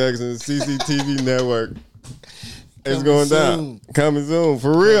Thigh Productions, CCTV Network. It's going down. Coming soon.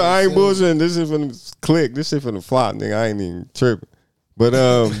 For real, I ain't bullshitting. This shit finna click. This shit finna flop, nigga. I ain't even tripping. But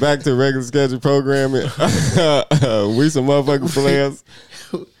back to regular schedule programming. We some motherfucking players.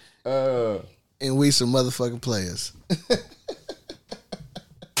 And we some motherfucking players.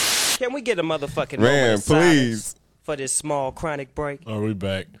 Can we get a motherfucking Man, moment of silence please. for this small chronic break? Are we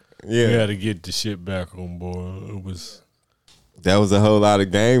back? Yeah. We had to get the shit back on board. That was a whole lot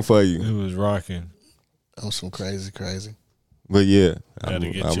of game for you. It was rocking. I'm some crazy. But yeah, Had to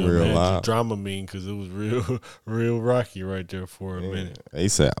get I'm you real a live. drama mean because it was real rocky right there for a minute.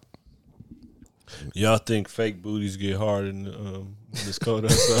 ASAP. Y'all think fake booties get hard in this cold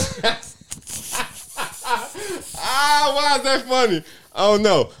outside? Why is that funny? I don't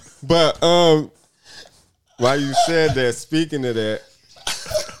know. But while you said that, speaking of that,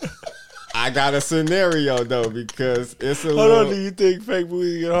 I got a scenario though because it's a Hold little. on, do you think fake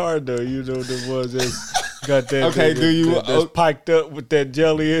booties get hard though? You know the ones that's got that. Okay, do you- that's piked up with that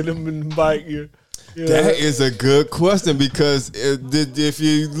jelly in them and bite you? You know? That is a good question because if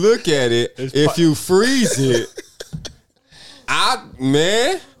you look at it, It's if you freeze it,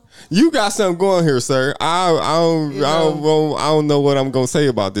 you got something going here, sir. I don't know what I'm gonna say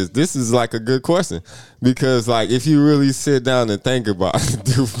about this. This is like a good question because, like, if you really sit down and think about it,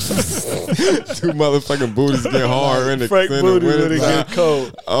 do motherfucking booties get hard in the Fake booty when it wintertime? get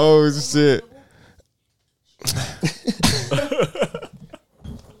cold. Oh shit.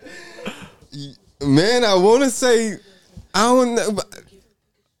 Man, I want to say I don't know,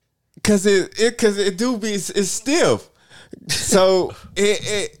 cause it do be it's stiff, so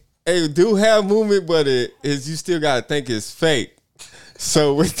it do have movement, but it is you still gotta think it's fake.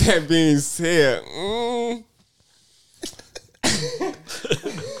 So with that being said, oh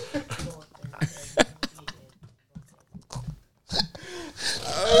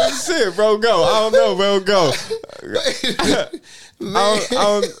shit, bro, go. I don't know, bro, go.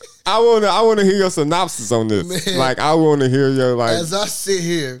 I want to hear your synopsis on this. Man. Like, I want to hear your like. As I sit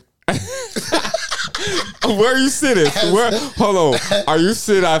here, Where you sitting? Where? Hold on. Are you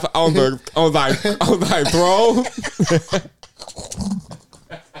sitting on thy throne?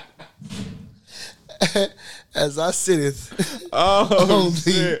 as I sitteth Oh on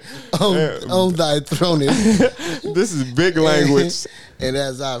shit! on thy throne, This is big language. and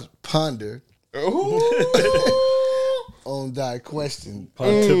as I ponder Ooh. on thy question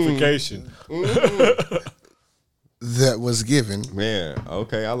Pontification. that was given, Man,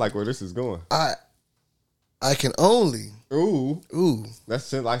 okay, I like where this is going. I can only Ooh,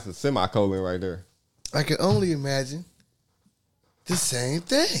 that's like a semicolon right there. I can only imagine the same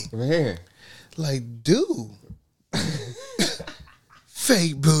thing. Man, Like, dude,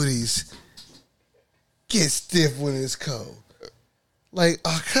 fake booties get stiff when it's cold. Like,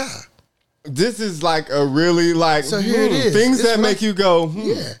 okay. this is like a really like So here it is. things It's that make you go.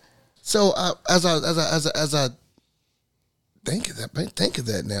 Yeah. So as I think of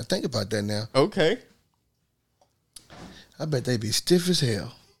that now, think about that now. Okay. I bet they be stiff as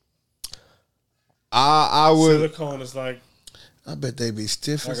hell. I would. Silicone is like I bet they be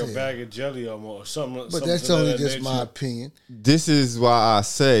stiff a as hell. bag of jelly almost. Something. But that's only just my opinion. This is why I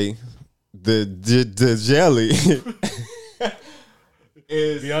say the jelly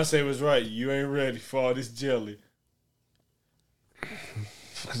is. Beyonce was right. You ain't ready for all this jelly.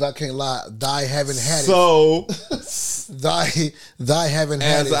 Because I can't lie, thy haven't had So it. Thy haven't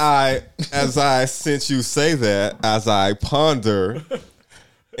had it. as I since you say that, as I ponder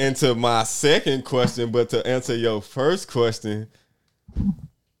into my second question, but to answer your first question,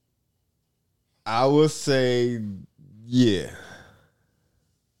 I would say yeah.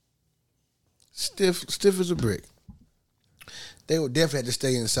 Stiff as a brick. They would definitely have to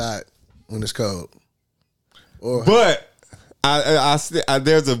stay inside when it's cold. Or But I see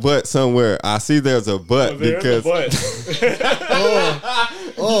there's a but somewhere. I see there's a but because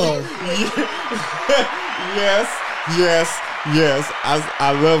Yes.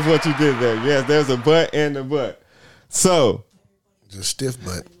 I love what you did there. Yes, there's a but and a but. So, Just stiff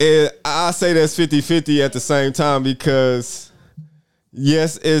butt. I say that's 50-50 at the same time because,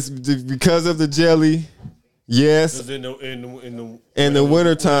 yes, it's because of the jelly. Yes. Because In the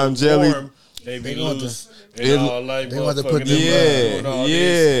wintertime, jelly. Warm, they be loose. they want to put them Yeah. In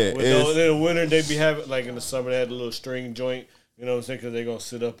the winter, they be having, like in the summer, they had a little string joint. You know what I'm saying? Because they're going to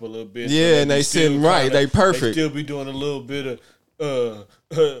sit up a little bit. Yeah, and they sitting right. They perfect. They still be doing a little bit of,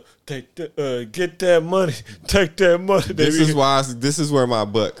 get that money. Take that money. This is where my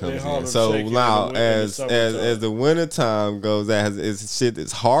butt comes in. Harlem So Shake now, in the as summertime. the wintertime goes, as shit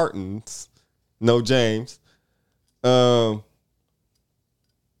is hardens. No James. Yeah,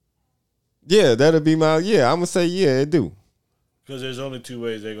 that'll be my. Yeah, I'm gonna say it do. Because there's only two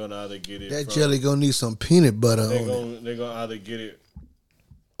ways they're gonna either get it. That jelly gonna need some peanut butter on it. They're gonna either get it,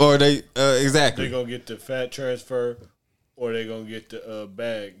 Or they exactly. they're gonna get the fat transfer, or they're gonna get the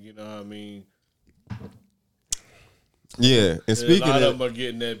bag. You know what I mean? Yeah, and speaking a lot of of, them are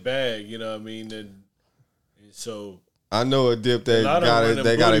getting that bag. You know what I mean? And so I know a dip they A lot of got them it. run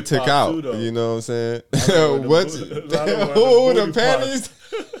They them got it booty took pops out. too, though. You know what I'm saying? run them What's booty- a lot of them run them who the booty panties?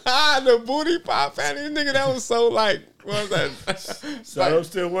 The booty pop panties, nigga. That was so like what was that? So I'm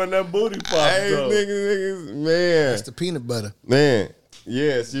still wearing that booty pop Hey, though. niggas, man, That's the peanut butter. man.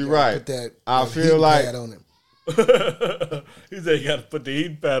 Yes, you're right. Put that. I that feel heat like- pad on it. He said you got to put the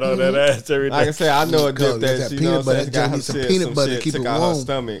heat pad on that ass every day. Like I said, I know a Go, dip get that that she know peanut what I'm butter. saying, got her Need some shit, peanut some butter to shit keep took it out her warm.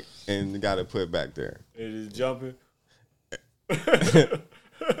 stomach and got it put back there. It is jumping.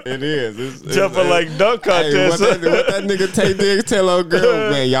 It is. It's Jumping like dunk Hey, contest. what that nigga Tay Diggs tell old girl,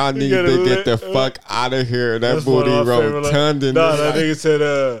 man, y'all need gotta to get the let- fuck out of here. That That's one booty of my favorite, like, rotund. Nah, that nigga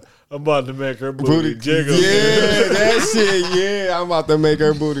said, I'm about to make her booty jiggle. Yeah, that shit. Yeah, I'm about to make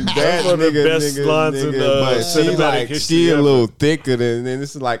her booty. That That's one of the nigga, best lines in, but she cinematic like history she a ever. little thicker than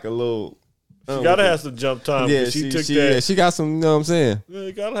this is like a little. You gotta have some jump time. Yeah, she took she, that. yeah, she got some. You know what I'm saying?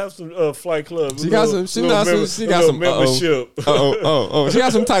 You gotta have some Flight Club. She got some. She got some. She got some membership. Oh. She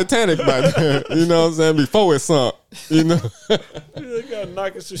got some Titanic back there. You know what I'm saying? Before it sunk. You know. They gotta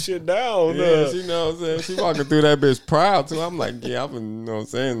knocking some shit down. Yeah, she know what I'm saying. She walking through that bitch proud too. I'm like, yeah, I'm. You know what I'm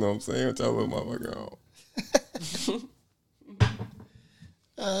saying? Know what I'm saying? What y'all little motherfucker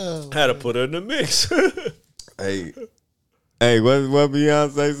on? Had to put her in the mix. Hey, what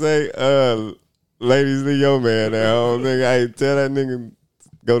Beyonce say? Ladies, leave your man at home, nigga. Hey, tell that nigga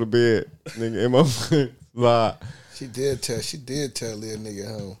go to bed, nigga. M.O. lie. She did tell little nigga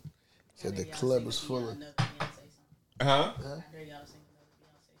home. Said the club was full of. Huh?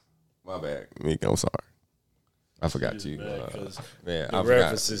 My bad, Meek. I'm sorry. I forgot you. The I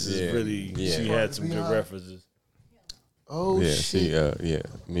references forgot. is really. She had some good references. Oh Yeah,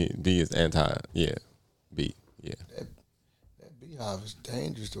 shit! me. B is anti. Yeah, B. Yeah, That beehive is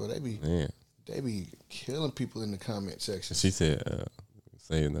dangerous though. yeah. They be killing people in the comment section. She said,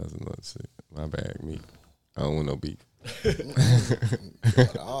 "Say nothing, shit. My bad, me. I don't want no beef."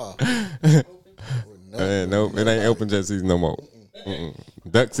 At all. Nope, it ain't open jet season no more.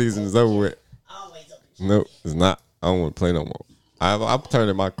 Duck season is over with. Nope, it's not. I don't want to play no more. I'm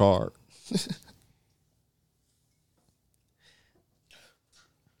turning my card.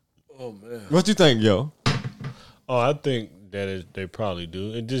 Oh man. What you think, yo? Oh, I think they probably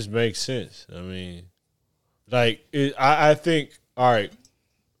do. It just makes sense. I mean, like I think. All right.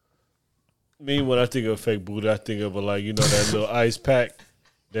 Me, when I think of fake booty, I think of that little ice pack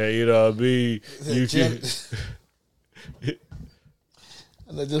that you can.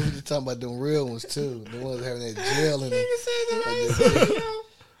 I know just what you're talking about, them real ones too. The ones having that gel in them.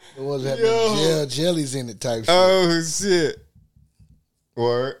 The ones having gel jellies in it type shit. Oh shit!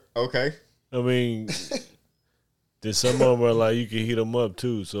 Word. Okay. I mean, then some of them are like you can heat them up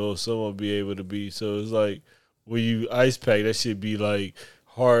too, so some will be able to be. So it's like when you ice pack, that shit be like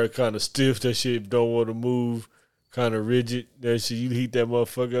hard, kind of stiff. That shit don't want to move, kind of rigid. That shit you heat that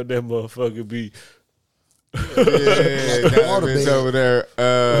motherfucker up, that motherfucker be. Yeah, got a bitch over there.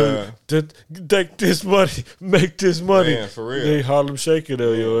 Take this money, make this money. Man, for real. They Harlem Shaking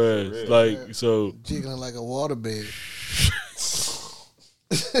on your ass, real. like so. Jiggling like a waterbed.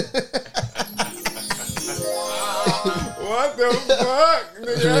 What the fuck?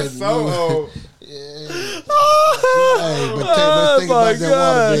 Nigga, that's so old. Hey, but think about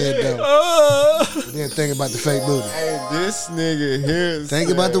that waterbed though. Then think about the fake booty. Hey, this nigga here. Think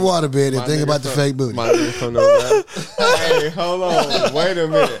about the waterbed and think about the fake booty. My nigga from the rap. Hey, hold on. Wait a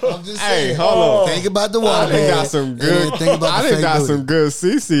minute. I'm just Hey, saying. hold on. Think about the I waterbed. done got some good. and think about I the done fake got booty. some good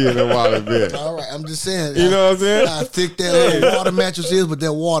CC in the waterbed. All right, I'm just saying. You know what I'm saying? How thick that little water mattress is, but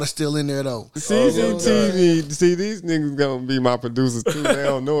that water's still in there though. CCTV. See, these niggas gonna be my producers too. They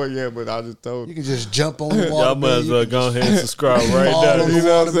don't know it yet, but I just told You them. can just jump on the water. Y'all might as well go ahead and subscribe right Fall now. on You the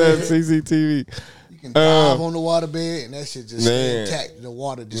know what I'm waterbed. saying? CCTV. You can dive on the waterbed, and that shit just stay Man. intact. The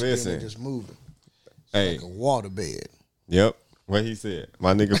water just Listen. been there, just moving. Hey, Like a waterbed, yep. What he said.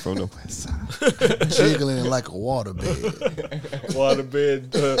 My nigga from the west side. jiggling like a waterbed. Waterbed,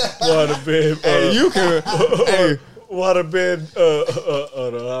 waterbed. Hey, you can. Hey, Waterbed.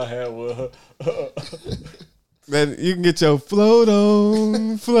 I had one. man, you can get your float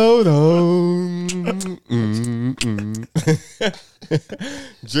on.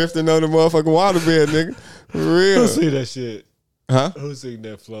 Drifting on the motherfucking waterbed, nigga. For Who real. see that shit? Huh? Who seen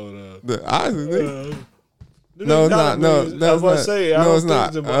that float up? The Isaac, nigga. Uh, No, it's not. No, I was no, it's about to not. say, I No, don't it's think not.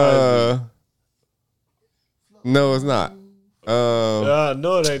 it's in my eyes. No, it's not.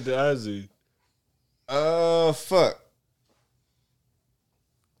 No, it ain't the Ozzy. Fuck.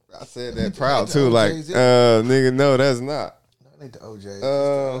 I said that proud too. OJs, Like, nigga, no, that's not. That ain't the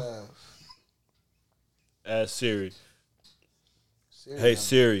OJ. Ask Siri. Hey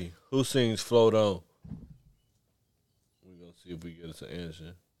Siri, who sings "Float On"? We're gonna see if we get us an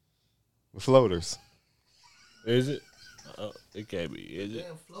answer. Floaters. Is it? It can't be. Is it?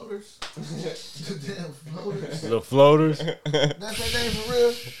 Damn floaters. Damn floaters. The Floaters. That's that name for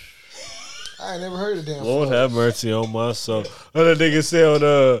real. I ain't never heard of damn. Lord floaters. have mercy on my soul. That nigga said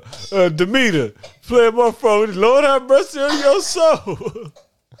on Demeter, playing my phone. Lord have mercy on your soul.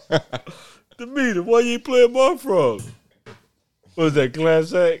 Demeter, why you ain't playing my frog? What was that,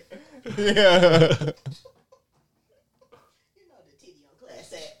 Class Act? Yeah. You know the TV on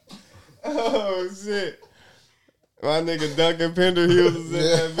Class Act. Oh shit. My nigga Duncan Pender Hughes is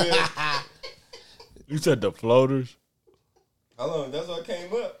in that bitch. You said the Floaters? Hold on, that's what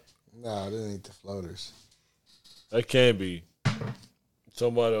came up. Nah, this ain't the floaters. That can't be.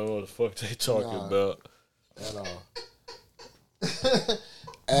 Somebody don't know what the fuck they talking Nah. about. At all.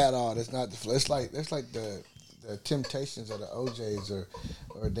 At all. That's not the. It's like the Temptations or the OJs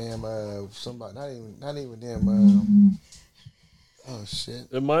or damn somebody. Not even them. Oh shit.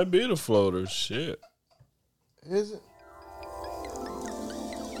 It might be the Floaters. Shit. Is it?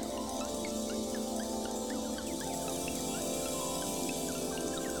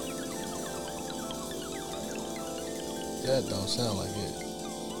 That don't sound like it.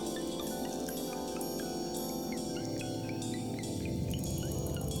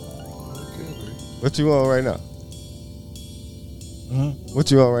 What you on right now? What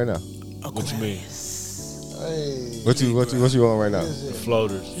you on right now? What you mean? Hey, What you on right now? what is The it?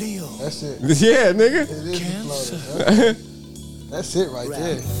 Floaters. That's it. Yeah, nigga. It is the floaters. That's it right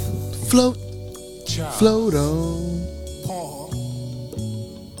there. Float, float on.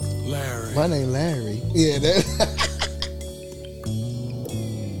 Larry. My name Larry. Yeah, that.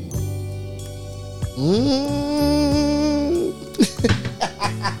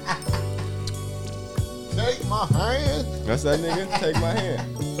 Take my hand. That's that nigga. Take my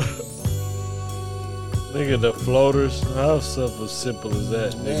hand. Nigga, the Floaters. How simple as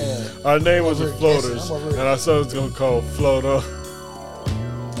that, nigga? Man. Our name was I'm the over here Floaters, guessing. I'm over here- and I said it was gonna call Float Up.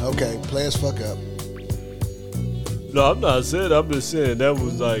 Okay, play as fuck up. No, I'm not saying. I'm just saying that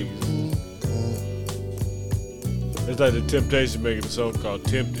was like. It's like the Temptation making a song called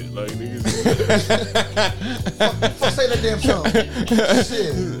 "Tempted." Like niggas. Fuck, say that damn song.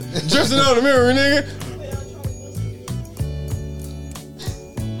 Shit. Drifting on the mirror, nigga.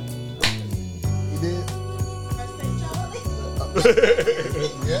 You did?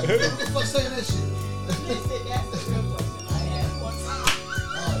 Yeah. What the fuck say that shit?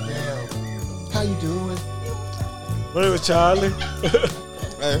 Oh, damn. How you doing? My name was Charlie.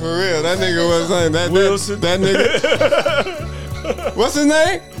 Hey, for real, that nigga was saying that. Wilson. That nigga. What's his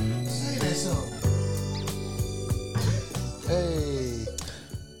name? Say that song. Hey.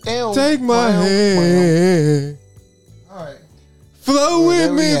 Damn. Take my Wow. hand. All right. Flow Well, with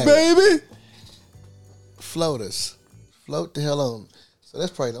there we me, have it. baby. Floaters. Float the hell on. So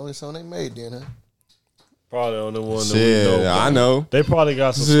that's probably the only song they made then, huh? Probably the only one that we Shit, know. I know. They probably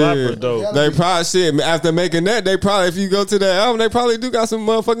got some Shit. slappers though. They probably shit after making that. They probably, if you go to that album, they probably do got some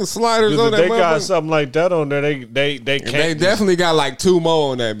motherfucking sliders on If that. they got motherfucker. something like that on there, they can't. They just- definitely got like 2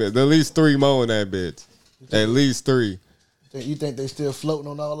 more on that bitch. At least 3 more on that bitch. At least 3. You think they still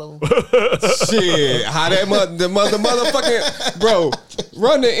floating on all of them? Shit, how that the motherfucking bro,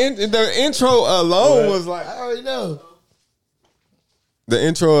 Run the intro alone was like. I already know. The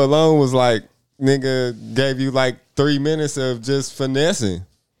intro alone was like, nigga gave you like 3 minutes of just finessing.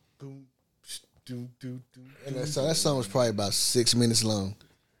 And that song was probably about 6 minutes long.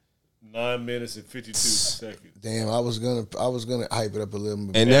 9 minutes and 52 seconds. Damn, I was gonna hype it up a little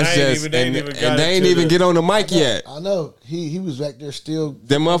bit. And that's just they ain't even get on the mic yet. I know he was back there still.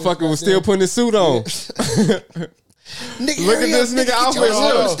 That motherfucker was still putting his suit on. Nigga, Look at this nigga outfit.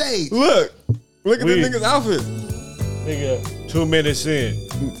 On stage. Look at this nigga's outfit. Nigga, 2 minutes in,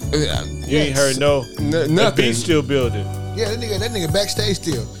 you ain't heard nothing. The beat still building. Yeah, that nigga backstage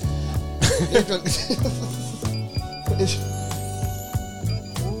still.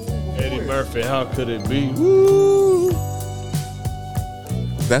 Eddie Murphy, how could it be? Woo.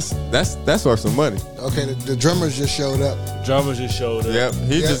 That's worth some money. Okay, the drummers just showed up. Drummers just showed up. Yep,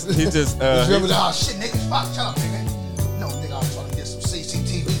 he just. The drummers, oh shit, nigga, fuck, shut up, nigga. No, nigga, I was trying to get some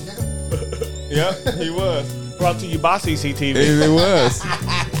CCTV, nigga. Yep, he was. Brought to you by CCTV. It was.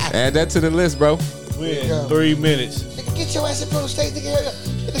 Add that to the list, bro. We in 3 minutes. Nigga, get your ass up on the stage, nigga. Hurry up.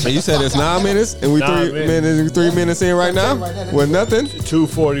 And you said it's 9 minutes, and we 3 minutes in right now with nothing.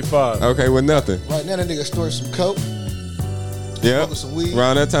 2:45. Okay, with nothing. Right now, that nigga stored some coke. Yep. Some weed.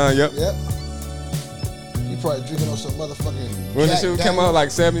 Around that time. Yep. Yep. He probably drinking on some motherfucking. When the shit come out,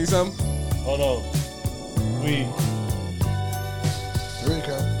 like 70 something. Hold on. Here it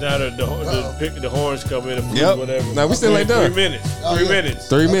come. Now the horns come in and flute, Yep. whatever. Now we still ain't done. 3 minutes. Oh, 3 yeah. minutes.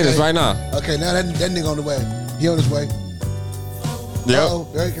 3 minutes right now. Okay, now that nigga on the way. He on his way. Yep. Uh-oh,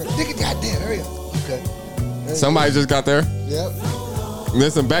 there you go. Nigga, goddamn, hurry up. Okay. Somebody just got there. Yep.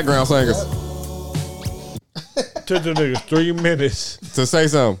 There's some background singers Took the niggas 3 minutes to say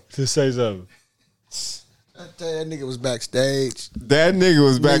something. to say something. I tell you, that nigga was backstage. That nigga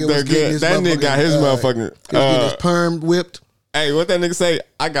was back Nigga there. was getting his That nigga got his motherfucking. He was getting his perm whipped. Hey, what that nigga say?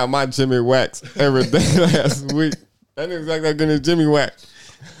 I got my Jimmy wax every day last week. That nigga's like that getting his Jimmy wax.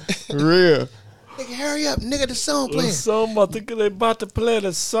 For real. Nigga, hurry up, nigga. The song The playing. song, I think they about to play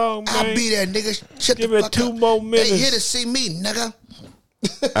the song, man. I'll be there, nigga. Shut Give the it fuck 2 up. more minutes. They here to see me, nigga.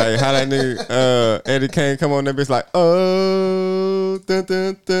 Hey, how that nigga Eddie Kane come on that bitch like, oh, dun,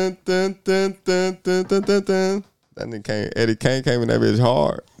 dun, dun, dun, dun, dun, dun, dun, dun, dun. That nigga Eddie Kane came in that bitch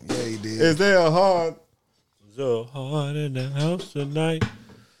hard. Yeah, he did. Is there a hard? So hard in the house tonight.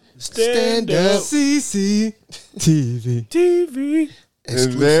 Stand Stand up. up. CCTV. TV.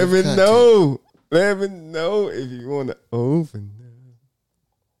 Exclusive Let me content. know. Let me know if you want to open.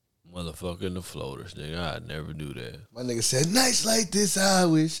 Motherfucker in the floaters, nigga. I'd never do that. My nigga said, nights like this, I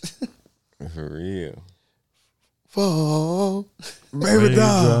wish. For real. Fall. Baby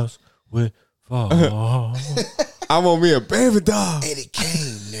doll. Raindrops with fall. I want me a baby doll. Eddie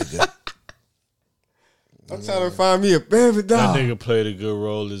Kane, nigga. I'm trying to find me a baby doll. That nigga played a good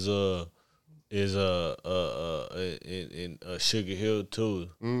role in Sugar Hill too.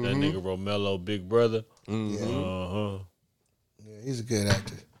 Mm-hmm. That nigga Romello, big brother. Yeah, he's a good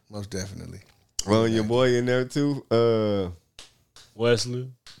actor. Most definitely. Well, your boy in there too.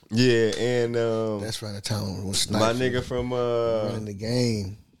 Wesley. Yeah, and That's right. The time when my nigga from running the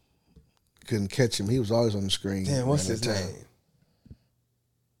game. Couldn't catch him. He was always on the screen. damn, what's around his that time. name?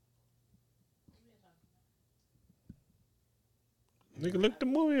 Nigga, look the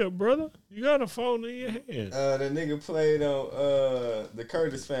movie up, brother. You got a phone in your hand. The nigga played on the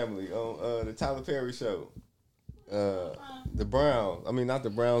Curtis Family on the Tyler Perry show. The Browns. I mean, not the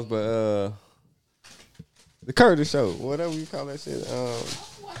Browns, but the Curtis show. Whatever you call that shit.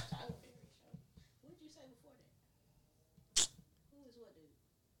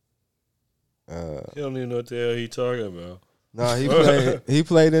 You don't even know what the hell he talking about. No, he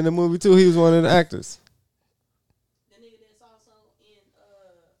played in the movie too. He was one of the actors. The nigga that's also in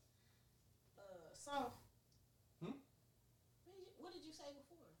Saw. What did you say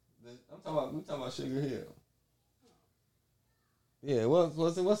before? I'm talking about Sugar Hill. Yeah,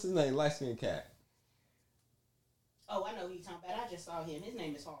 what's his name? Light skinned cat. Oh, I know who you're talking about. I just saw him. His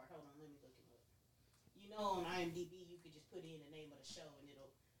name is hard. Hold on, let me look him up. You know, on IMDb, you could just put in the name of the show and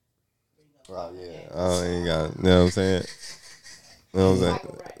it'll bring up. Oh yeah. I ain't got it. You know what I'm saying? You know what I'm saying?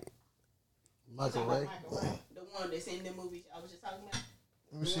 Michael Ray. Michael Ray. Michael Ray. The one that's in the movie I was just talking about.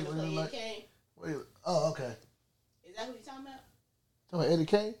 Let me The see one what that he played like. Kane. Oh, okay. Is that who you talking about? Talking about Eddie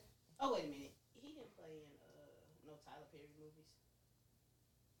Kane? Oh, wait a minute. He didn't play in no Tyler Perry movies.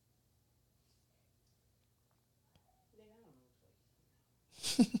 Nigga, I don't know what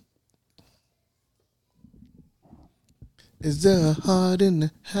the fuck. Is there a heart in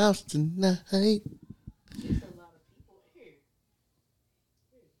the house tonight? There's a lot of people here.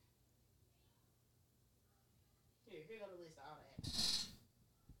 Here go the list of all the actors.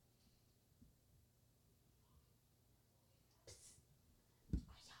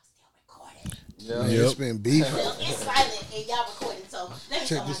 Yeah, Yep. it's been beef. It's silent and y'all recording, so let me Check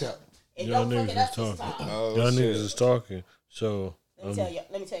tell this my out. joke. And Y'all don't fuck niggas it up is this talking. time. Oh, Y'all shit. niggas is talking. So Let me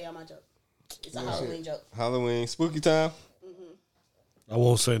tell y'all my joke. It's a Halloween joke. Halloween, spooky time. I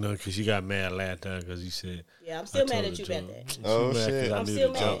won't say nothing because she got mad last time because he said. Yeah, I'm still I mad told at you the about joke. that. She Oh, mad 'cause shit. I I'm knew still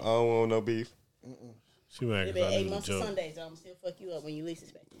the mad. I joke. don't want no beef. She mad It's 'cause been I 8 knew the months of joke. Sundays, so I'm still fuck you up when you least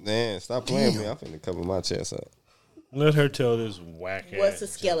expect it. Man, stop playing with me. I'm finna cover my chest up. Let her tell this whack ass. What's a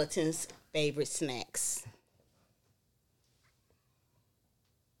joke. skeleton's favorite snacks?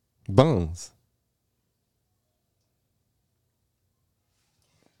 Bones.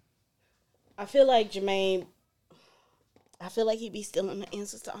 I feel like Jermaine, I feel like he be stealing the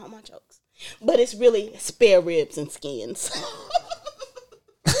answers to all my jokes. But it's really spare ribs and skins.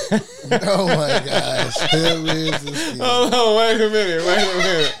 Oh my gosh. Spare ribs and skin. Hold on, wait a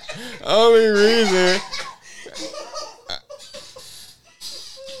minute. Only reason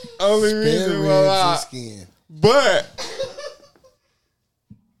Spare ribs and why. skin. But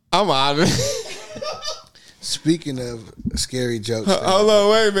I'm out of it. Speaking of scary jokes, Hold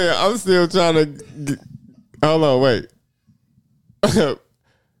on, wait a minute. I'm still trying to. Hold on, wait.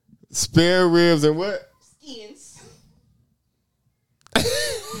 Spare ribs and what? Skins.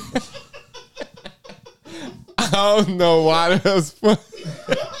 I don't know why that was funny.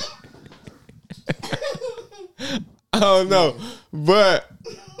 I don't know, but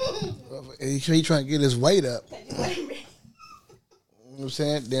he trying to get his weight up. Wait a minute. You know what I'm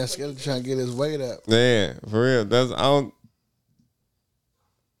saying? Dan Skeleton trying to get his weight up. man, for real, I don't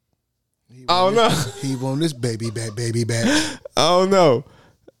know. He want this baby back. I don't know.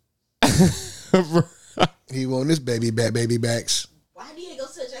 He want this baby backs. Why Diego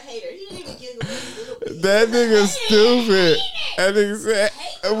such a hater? He didn't even giggle a little bit. That nigga stupid. That nigga said,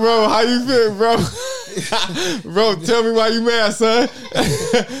 bro, how you feel, bro? Bro, tell me why you mad, son.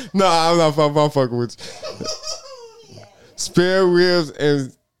 No, I'm fucking with you. Spare ribs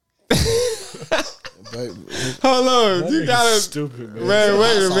and hold on, That you nigga's gotta stupid, man. man. Wait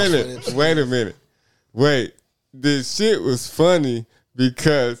Hot a sauce minute. for Wait a minute. Wait, this shit was funny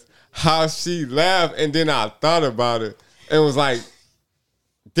because how she laughed, and then I thought about it and was like,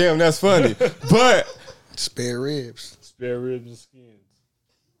 damn, that's funny. But Spare ribs. Spare ribs and skins.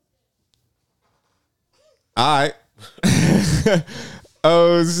 all right.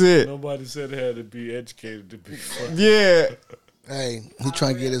 Oh shit. Nobody said it had to be educated to be funny. Yeah. Hey, he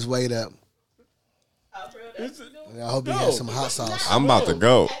trying to get his weight up. I hope he has some hot sauce. I'm about to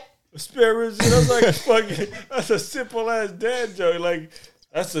go. Spare ribs, that's like fucking. That's a simple ass dad joke. Like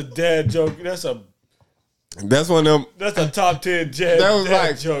that's a dad joke. That's a One of them. That's a top 10 dad, That was dad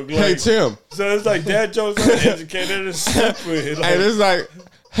like, joke. hey Tim. So it's like dad jokes are educated and stupid. Like, Hey, this like,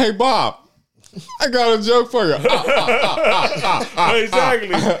 hey Bob, I got a joke for you.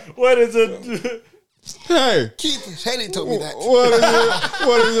 exactly. What is it? Hey, Keith Shady told me that. what is it?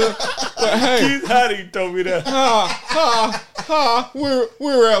 What is it? Hey, Keith Hattie told me that. we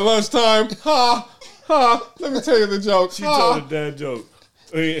were at lunchtime. Let me tell you the joke. She told a dad joke.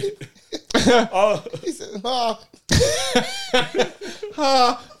 Oh, He said,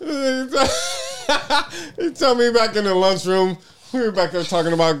 He told me back in the lunchroom. We were back there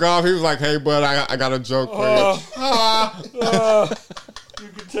talking about golf. He was like, "Hey, bud, I got a joke for you."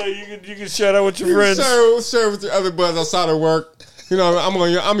 you can share that with your friends. Share with your other buds outside of work. You know,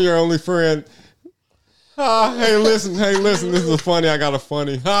 I'm your only friend. Hey, listen. This is funny. I got a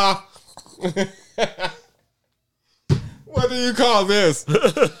funny. What do you call this?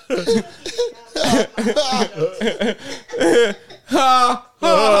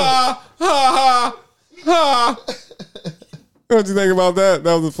 What you think about that?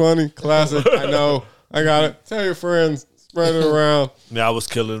 That was a funny classic. I know. I got it. Tell your friends. Spread it around. Yeah, I was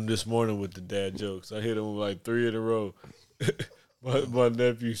killing him this morning with the dad jokes. I hit him with like 3 in a row. my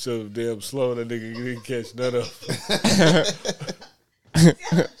nephew so damn slow that nigga didn't catch none of them.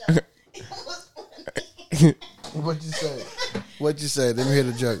 What'd you say? What'd you say? Let me hear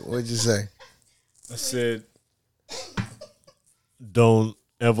the joke. What'd you say? I said, don't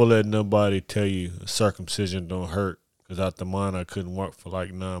ever let nobody tell you circumcision don't hurt. Because out the mine, I couldn't work for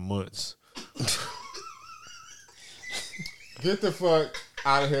like 9 months. Get the fuck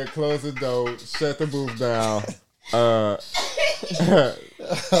out of here. Close the door. Shut the booth down.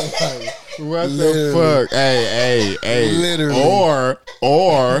 What the fuck? Hey. Literally.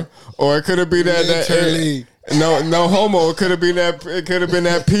 Or it could have been Literally. no homo. It could have been that. It could have been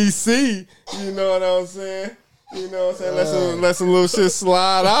that PC. You know what I'm saying? You know what I'm saying? Let some little shit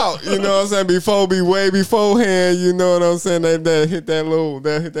slide out. You know what I'm saying? Way beforehand. You know what I'm saying? That hit that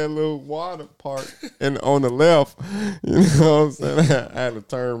little water part and on the left. You know what I'm saying? I had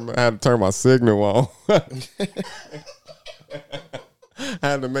to turn my signal on. I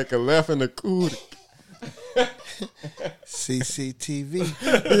had to make a left in the cootie.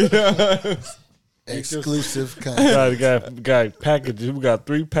 CCTV. Yeah. Exclusive content. Got packages. We got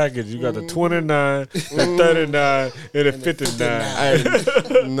 3 packages. You got the 29, the 39, and the 59. Hey,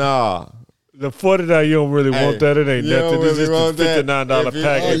 nah. The 49, you don't really want that. It ain't you nothing. don't It's really just want a that. $59 Oh,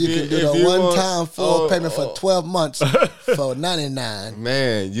 package. you can do if the you one-time full want- payment for 12 months for $99.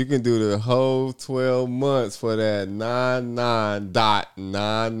 Man, you can do the whole 12 months for that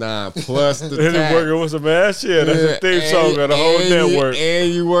 99.99 plus the And it's tax. working with some ass shit. That's the theme song of the whole network.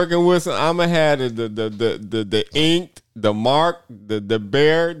 And you working with some. I'ma have the inked, the mark, the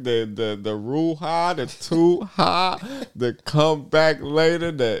bear, the Ruha, the Tuha, the come back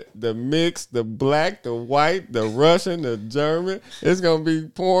later, the mix, the black, the white, the Russian, the German. It's gonna be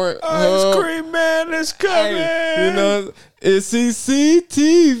pouring. Ice cream man is coming. Hey, you know, it's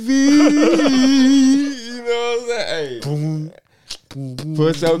CCTV. You know what I'm saying? Hey.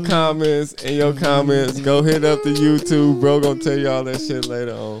 Put your comments in your comments. Go hit up the YouTube, bro. Gonna tell y'all that shit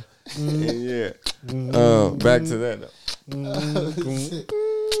later on. And yeah. Back to that though.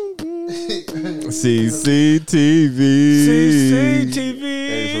 CCTV.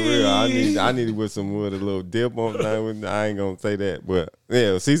 Hey, for real, I need to put some wood, a little dip on that. I ain't gonna say that, but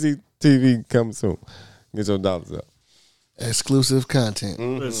yeah, CCTV coming soon. Get your dollars up. Exclusive content.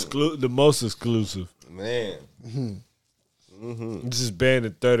 The most exclusive. Man. This is banned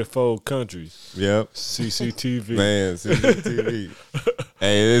in 34 countries. Yep. CCTV. Man, CCTV.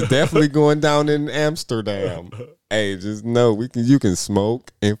 Hey, it's definitely going down in Amsterdam. Hey, just know you can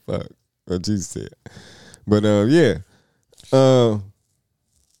smoke and fuck. What Jesus said. But yeah. Find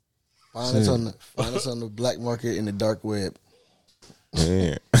us on the black market in the dark web.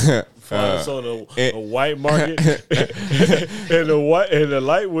 Man. Find us on a white market and the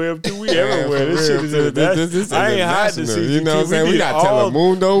light web too. We everywhere. This shit is international. I ain't hiding the CCTV. You know what I'm saying? We got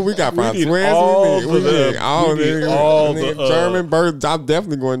Telemundo. We got Francois. We need all the German birds. I'm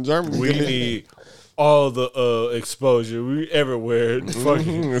definitely going German. We need all the exposure. We everywhere.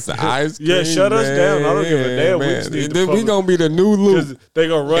 Fucking it's the ice cream. Yeah, shut us down. I don't give a damn. We just need to we gonna be the new loop. They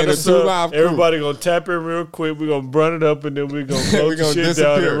gonna run us up. Crew. Everybody gonna tap in real quick. We gonna run it up and then we gonna close the shit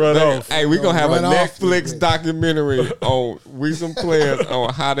down and run off. Hey, we gonna have a Netflix off. documentary on We Some Players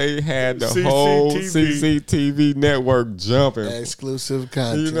on how they had the whole CCTV network jumping. Exclusive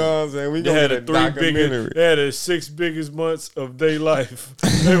content. You know what I'm saying? We They gonna had get the a documentary. they had the 6 biggest months of their life.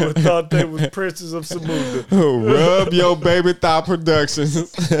 They would thought they was princes of Samunda. Rub Your Baby Thigh Productions.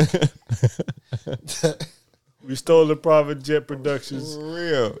 We stole the private jet productions. For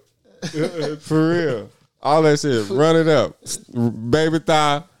real. For real. All that shit. Run it up. Baby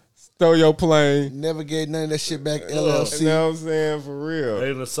Thigh. Stole your plane. Never gave none of that shit back. You LLC. know what I'm saying? For real.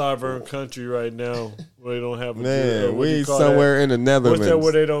 They in a sovereign country right now where they don't have a Man, what do you we call somewhere that? in the Netherlands. What's that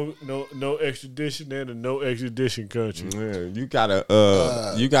where they don't no extradition? They're in a no extradition country. Yeah, you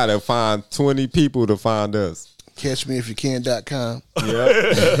gotta find 20 people to find us. CatchMeIfYouCan.com. Yep.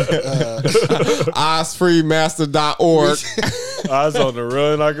 OzFreeMaster.org. I was on the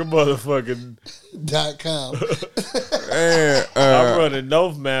run like a motherfucking. .com. And, I'm running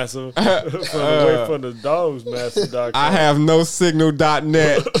North Massive away from the Dogs Massive.com. I have no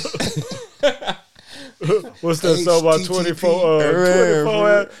signal.net. What's that song about 24 Man,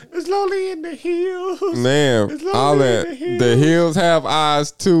 hours? It's lonely in the hills. Man, It's all lonely that. in The hills have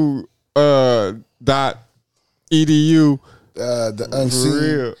eyes too. .edu.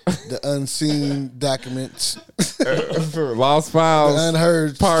 The unseen documents, Lost files. the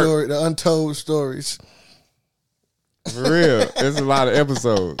unheard part. story, the untold stories. For real. It's a lot of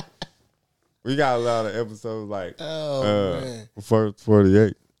episodes. We got a lot of episodes like Man.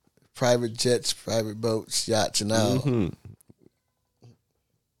 48. Private jets, private boats, yachts, and all. Mm-hmm.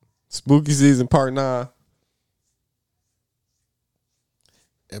 Spooky Season Part 9.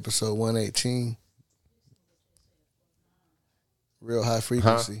 Episode 118. Real high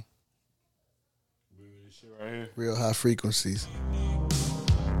frequency. Real high frequencies.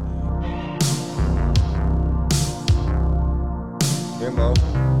 Demo.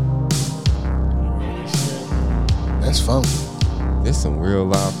 That's fun. This some real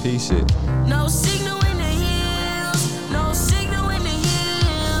live P shit. No signal in the hills. No signal in the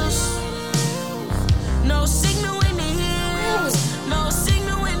hills. No signal in the hills. No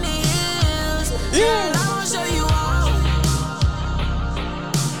signal in the hills. Yeah, I will show you all.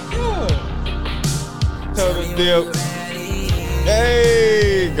 So the Dip.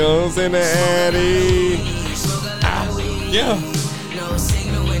 Hey, goes in the Addy. Yeah. No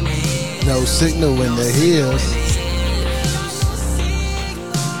signal in the hills.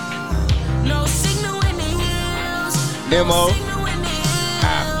 No signal in the hills. M.O.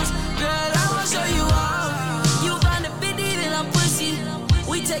 Girl, I'ma show you off. You find a 50, then I'm pussy.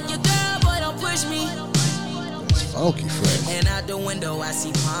 We take your girl, boy, don't push me. It's funky fresh. And out the window, I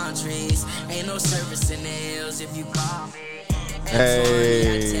see palm trees. Ain't no service in the hills if you call me.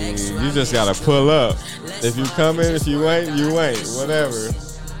 Hey, you just gotta pull up. If you coming, if you ain't, you ain't. Whatever.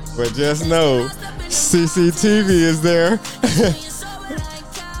 But just know, CCTV is there.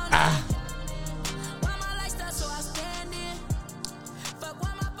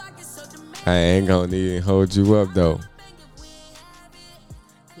 I ain't gonna even hold you up though.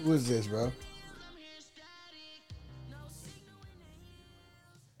 Who is this, bro?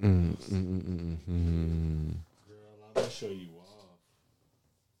 I'll show you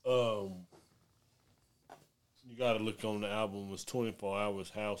off. You gotta look on the album. It's 24 Hours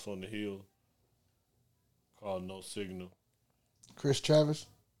House on the Hill called No Signal. Chris Travis?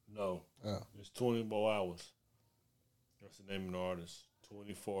 No. Oh. It's 24 Hours. That's the name of the artist.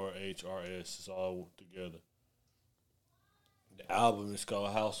 24 HRS. It's all together. The album is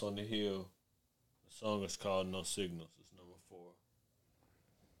called House on the Hill. The song is called No Signals. It's number 4.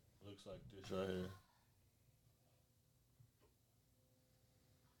 Looks like this right here.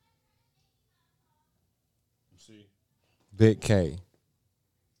 You see? Big K.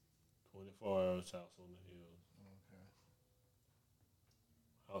 24 Hours House on the Hill. Okay.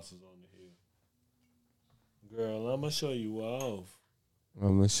 Houses on the Hill. Girl, I'm going to show you off.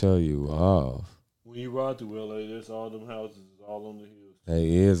 I'm gonna show you off. When you ride through LA, there's all them houses all on the hills. They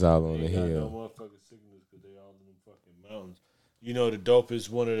is all on the They ain't got hill. no motherfucking signals because they all in them fucking mountains. You know, the dopest,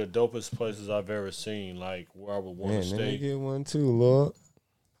 one of the dopest places I've ever seen, like where I would want Man, to let me stay. get one too, Lord.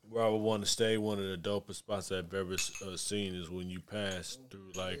 Where I would want to stay, one of the dopest spots I've ever seen is when you pass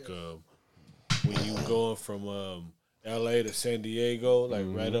through, like, when you going from LA to San Diego, like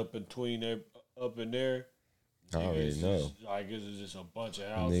right up in between there, up in there. I already It's know. just, like, it's just a bunch of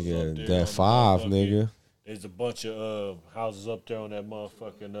houses up Nigga, there. that on 5, the motherfucking- nigga. There's a bunch of houses up there on that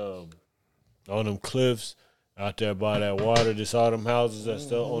motherfucking on them cliffs out there by that water. Just all them houses that's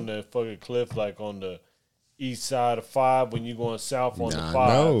still on that fucking cliff, like on the east side of 5 when you going south on the 5.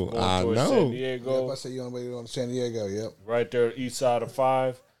 know, Going I towards know. San Diego. Yep, I say you on the way to San Diego, yep. Right there, east side of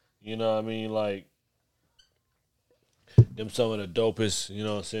 5. You know what I mean? Like, them some of the dopest, you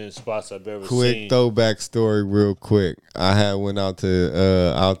know what I'm saying, spots I've ever Quick seen. throwback story, real quick. I had went out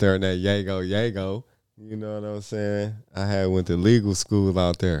to out there in that Yago. You know what I'm saying? I had went to legal school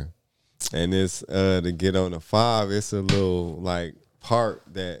out there, and it's to get on the 5. It's a little like part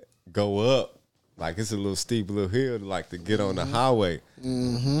that go up, like it's a little steep little hill, like to get on the highway.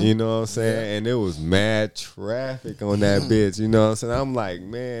 You know what I'm saying? And it was mad traffic on that bitch. You know what I'm saying? I'm like,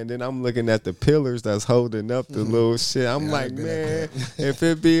 man. Then I'm looking at the pillars that's holding up the little shit. I'm like, man, if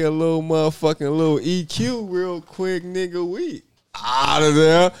it be a little motherfucking little EQ real quick, nigga, we out of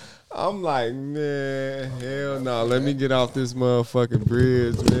there. I'm like, man, hell no. Let me get off this motherfucking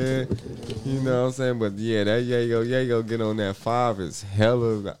bridge, man. You know what I'm saying? But yeah, that Yago get on that 5 is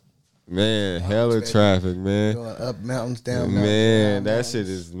hella, man, hella traffic, man. Going up mountains, down mountains. Man, down that mountains. shit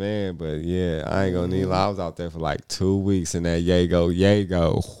is, man, but yeah, I ain't gonna need. I was out there for like 2 weeks in that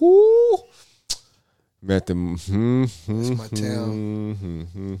Yago. Whoo! Met them. That's my town.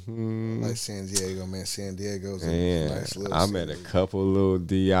 Like San Diego, man. San Diego's a Man, nice little I city. met a couple little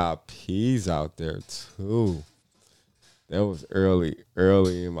DIPs out there too. That was early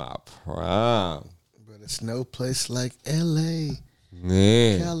in my prime. But it's no place like LA,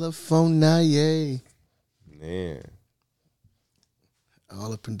 Man, California. man.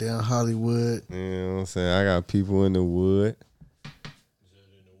 All up and down Hollywood. You know what I'm saying? I got people in the wood.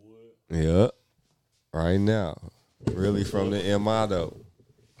 Yep. Right now. Really from the MI though.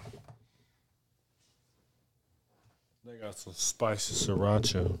 They got some spicy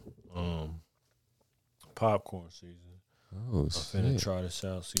sriracha popcorn season. Oh I'm finna shit. try this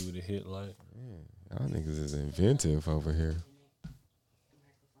out, see what it hit like. Y'all niggas is inventive over here.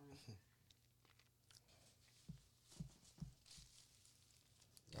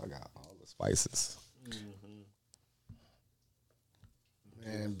 Y'all got all the spices.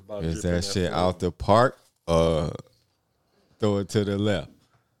 Man, About Is dripping that shit flavor. out the park? Throw it to the left.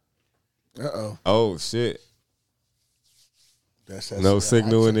 uh-oh. Oh shit. That's No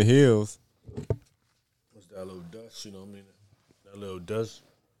signal in the hills. What's that little dust? You know what I mean? That little dust.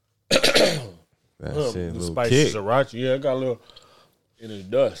 That shit, The little spicy kick. sriracha. Yeah, it got a little. In the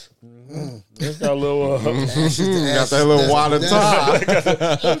dust. It's got a little. Got that little water top.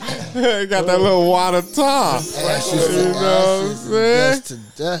 Got that little water top. You know what I'm saying? Dust to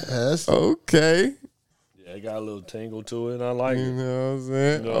dust. Okay. Yeah, it got a little tingle to it, and I like You it. know what I'm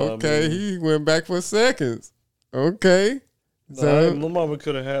saying? You know what I Okay, mean? he went back for seconds. Okay. No, my mama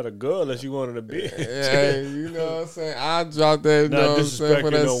could have had a girl that she wanted a bitch. Hey, you know what I'm saying? I dropped that, you Not know what I'm saying, for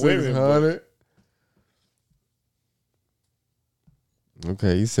disrespecting that no women, 600.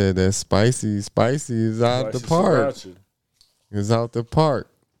 Okay, he said that spicy is out the Spicy park. sriracha. It's out the park.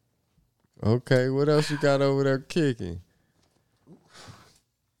 Okay, what else you got over there kicking?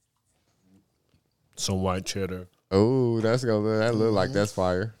 Some white cheddar. Oh, that look like that's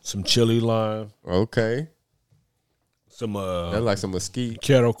fire. Some chili lime. Okay, Some that's like some mesquite.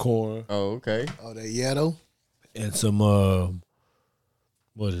 kettle corn. Oh, okay. Oh, that Yetto? And some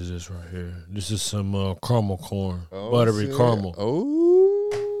what is this right here? This is some caramel corn. Oh, Buttery shit. caramel.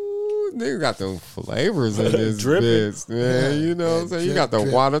 Oh, nigga got them flavors in this Dripping. bitch, man. You know what I'm saying? You got the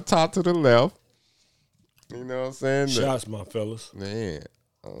drip. water top to the left. You know what I'm saying? Shots, my fellas. Man,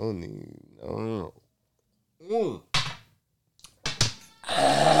 I don't know.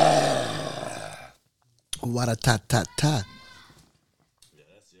 Water ta ta ta.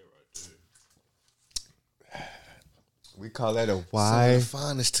 We call that a Some of why? the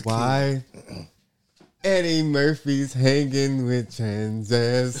finest tequila. Why? Eddie Murphy's hanging with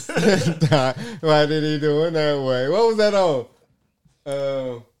transvestites. Why did he do it that way? What was that on?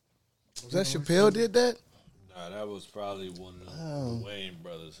 Was that Chappelle did that? Nah, that was probably one of the Wayne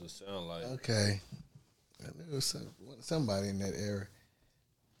brothers. It sounded like. Okay. There was somebody in that era.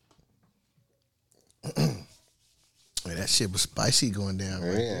 Man, that shit was spicy going down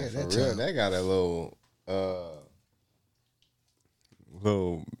right Man, there. for That real, time. that got a little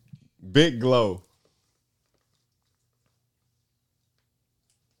big glow.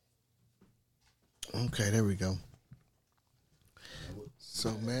 Okay, there we go.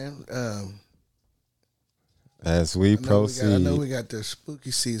 So, man, As we I proceed, know we got the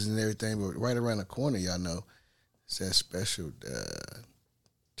spooky season and everything, but right around the corner, y'all know, it's that special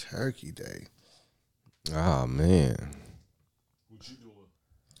Turkey Day. oh man, What you doing?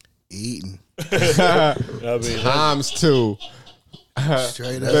 Eating. I mean, times two.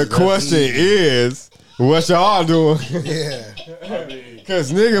 Straight up. The question is, what y'all doing? Yeah.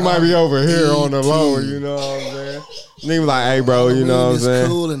 Cause nigga might be over here on the low, you know what I'm saying? Nigga like, hey bro, you know what I'm It's saying?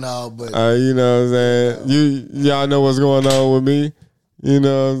 cool and all, but You know what I'm saying? Y'all know what's going on with me? You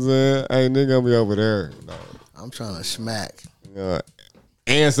know what I'm saying? Hey, nigga gonna be over there. No. I'm trying to smack.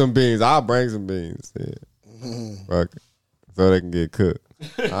 And some beans. I'll bring some beans. Yeah. Fuck it. So they can get cooked.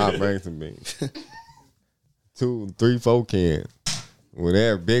 I'll bring some beans. 2, 3, 4 cans. With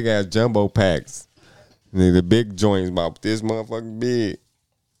their big ass jumbo packs. Nigga, the big joints about this motherfucking big.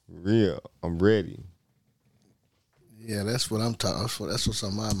 Real. I'm ready. Yeah, that's what I'm talking. That's what's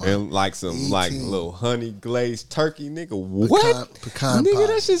on my mind. And like some 18. like little honey glazed turkey, nigga. What? Pecan Nigga, pie.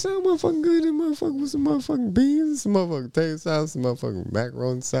 that shit sound motherfucking good. That motherfucking with some motherfucking beans, some motherfucking potato salad, some motherfucking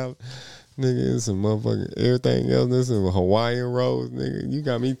macaroni salad, nigga, and some motherfucking everything else. This some Hawaiian rolls, nigga. You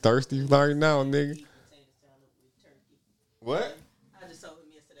got me thirsty right now, nigga. What? I just told him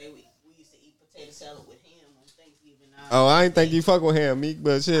yesterday we used to eat potato salad with ham on Thanksgiving. Oh, I ain't think you fuck with ham, Meek,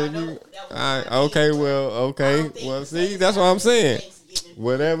 but shit. I know, You, that was I, my okay, thing, well, okay. I don't think Well, potato see, that's what I'm salad saying. Thanksgiving.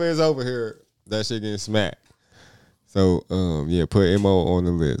 Whatever is over here, that shit getting smacked. So, yeah, put MO on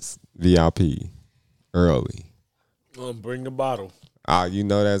the list. VIP. Early. bring the bottle. You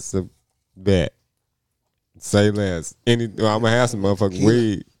know that's a bet. Say less. I'm gonna have some motherfucking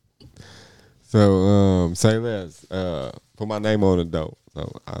weed. So, say less. Put my name on the door.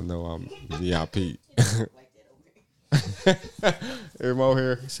 So I know I'm VIP. MO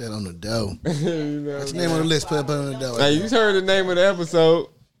here. He said on the dough. You know, What's the name on the list? Put it on the dough. hey, you heard the name of the episode?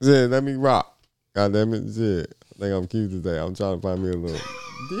 Yeah, let me rock. God damn it, shit. I think I'm cute today. I'm trying to find me a little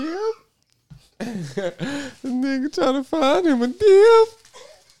dip. The nigga trying to find him a dip.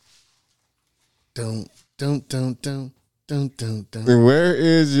 Dun, dun, dun, dun, dun, dun, dun. And where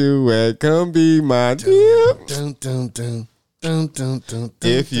is you at? Come be my dip. Dun, dun, dun, dun, dun, dun,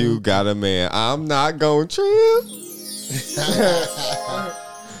 If you got a man, I'm not gonna trip.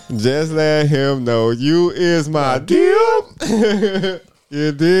 Just let him know you is my dip.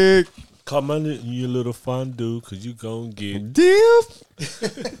 You dig? Come on in your little fondue, cause you gonna get Dip.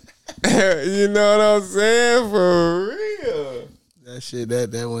 You know what I'm saying? For real. that shit,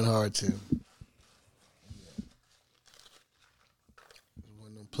 that went hard too. One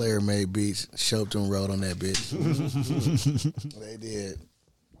of them player made beats. Shopton rode on that bitch. They did.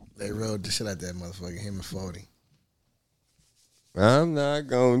 They rode the shit out that motherfucker, him and 40. I'm not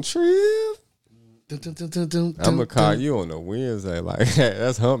gonna trip. Dun, dun, dun, dun, dun, I'm gonna dun, call dun. you on a Wednesday. Like, hey,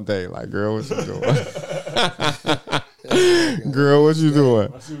 that's hump day. Like, girl, what you doing? Girl, what you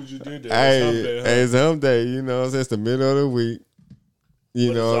doing? I see what you did there. Hey, it's hump day. You know, it's the middle of the week.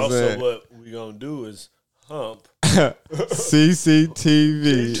 You know what I'm saying? What we gonna do is hump. CCTV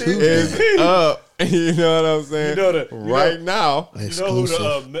is up. You know what I'm saying? You know that right now.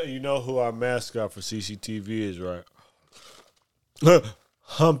 Exclusive. You know who our mascot for CCTV is, right?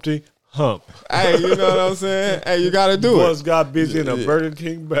 Humpty Hump. Hey, you know what I'm saying? Hey, you gotta do Boys it. got busy in a Burger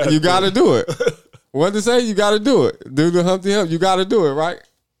King bathroom. You gotta do it. What to say? You gotta do it. Do the Humpty Hump. You gotta do it, right?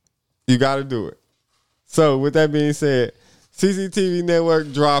 You gotta do it. So with that being said, CCTV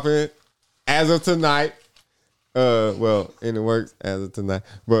network dropping as of tonight. Well, in the works as of tonight.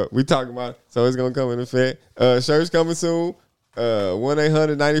 But we talking about it, so it's gonna come in effect. Shirts coming soon.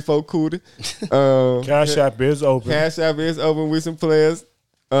 1-800-94-COOTIE. Cash App is open. Cash App is open with some players.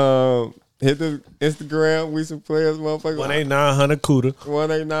 Hit the Instagram with some players, motherfucker. 1-800-COOTIE.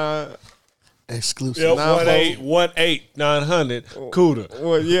 189. Exclusive. Yep, Nah, 1-800-COOTIE.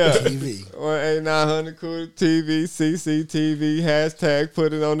 Well, yeah. TV. 1-800-COOTIE TV, CCTV, hashtag,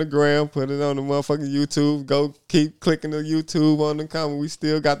 put it on the gram, put it on the motherfucking YouTube. Go keep clicking the YouTube on the comment. We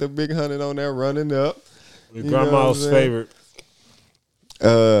still got the big 100 on there running up. Your You know grandma's what I'm saying? favorite.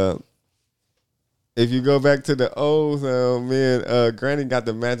 If you go back to the old, me and Granny got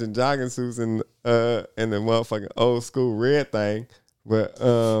the matching jogging suits and the motherfucking old school red thing. But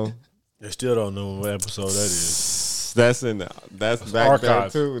They still don't know what episode that is. that's back archive. there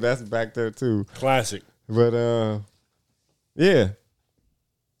too. That's back there too. Classic. But yeah.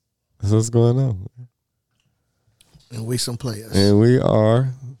 That's what's going on. And we some players. And we are.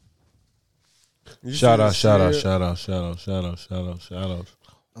 Shout out.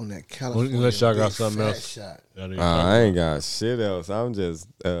 On that California. Unless y'all got big something fat else. Shot. I ain't got shit else. I'm just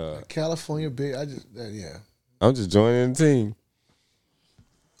California big. Yeah. I'm just joining the team.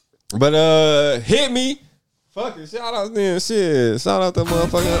 But hit me. Fuck it. Shout out then. Shit. Shout out to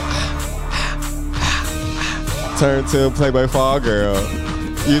motherfucker. Turn to a Playboy Fall girl.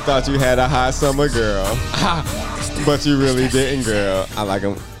 You thought you had a hot summer girl. But you really didn't, girl. I like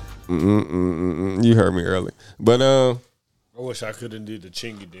them. You heard me early. But I wish I could have did the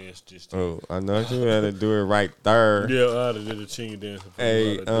chingy dance just. I know you had to do it right there. Yeah, I had to do the chingy dance.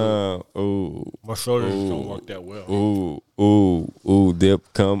 Hey, My shoulders don't work that well. ooh,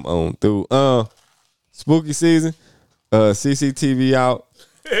 dip, come on through. Spooky season, CCTV out.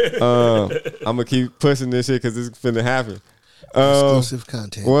 I'm gonna keep pushing this shit because it's finna happen. Exclusive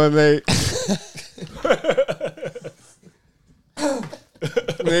content. 1-8.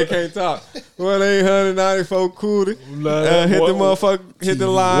 They can't talk. 1-800-94-COOTIE. Hit the motherfucker. Hit the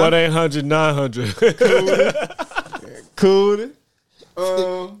line. 1-800-900 COOTIE.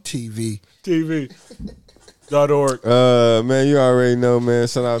 TV.org. Man, you already know, man.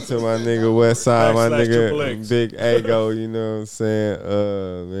 Shout out to my nigga Westside, my nigga /X. Big Ego. You know what I'm saying?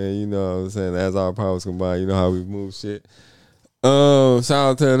 Man, you know what I'm saying. As our powers combine, you know how we move shit. Shout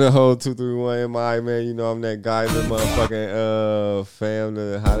out to the whole 231 MI, man. You know I'm that guy, the motherfucking fam,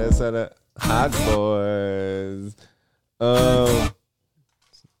 the hottest of the hot boys.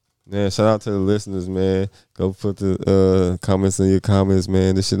 Man, shout out to the listeners, man. Go put the comments in your comments,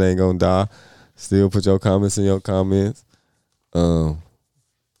 man. This shit ain't gonna die. Still put your comments in your comments. Yeah,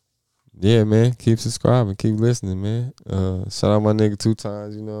 man. Keep subscribing, keep listening, man. Shout out my nigga 2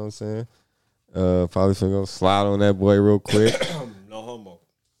 times, you know what I'm saying? Probably finna go slide on that boy real quick. No homo.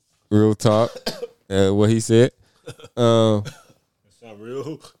 Real talk. What he said. That sound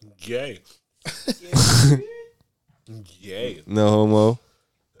real gay. Gay. No homo.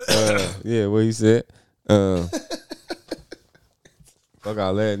 Yeah, what he said. Fuck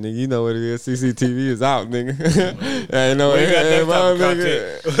all that, nigga. You know what it is. CCTV is out, nigga. Ain't no, We ain't got that type of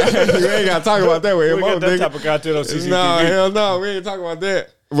nigga. We ain't gotta talk about that with We MO, got that nigga. type of content on CCTV. No, hell no. We ain't talking about that.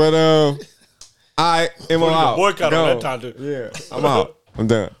 But I MO Putting a out. boycott on Gone. that time. Yeah, I'm out. I'm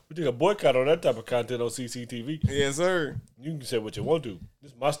done. We did a boycott on that type of content on CCTV. Yes, sir. You can say what you want to.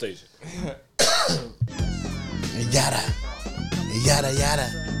 This is my station. Yada.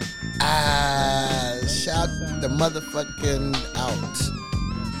 Shout the motherfucking out.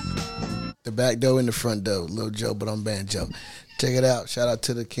 The back door and the front door. Lil Joe, but I'm Banjo. Check it out. Shout out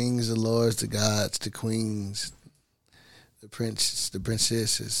to the kings, the lords, the gods, the queens, the princes, the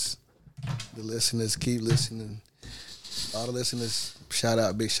princesses, the listeners. Keep listening. All the listeners, shout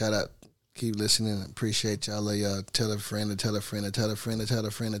out, big shout out. Keep listening. Appreciate y'all. Love y'all. Tell a friend to tell a friend to tell a friend to tell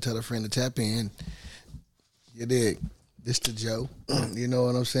a friend to tell a friend to tap in. You dig? This the Joe. You know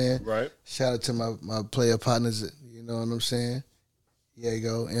what I'm saying? Right. Shout out to my player partners. You know what I'm saying?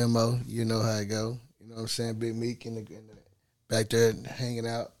 Diego, Mo, you know how it go. You know what I'm saying? Big Meek in the back there hanging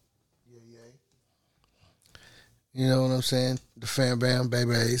out. You know what I'm saying? The fam bam,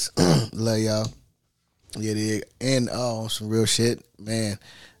 babies. Love y'all. Yeah, dig. And some real shit, man.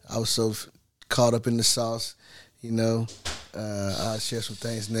 I was so caught up in the sauce, you know. I'll share some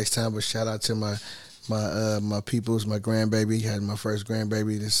things next time, but shout out to my peoples, my grandbaby. Had my first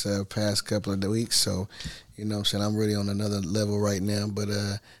grandbaby this past couple of weeks, so you know what I'm saying, I'm really on another level right now. But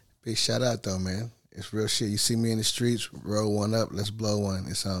big shout out though, man. It's real shit. You see me in the streets, roll one up, let's blow one.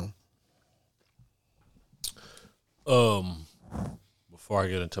 It's on. Before I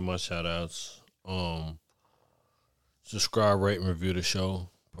get into my shout outs, subscribe, rate, and review the show,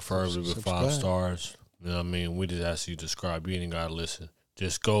 preferably with 5 stars. You know what I mean? We just ask you to subscribe. You ain't gotta listen.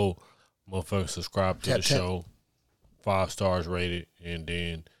 Just go, motherfucker, subscribe to the show, 5 stars rated, and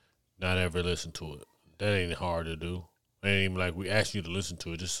then not ever listen to it. That ain't hard to do. It ain't even like we ask you to listen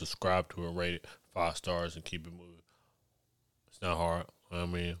to it. Just subscribe to it, rate it 5 stars, and keep it moving. It's not hard. You know what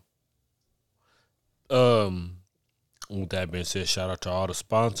I mean? With that being said, shout out to all the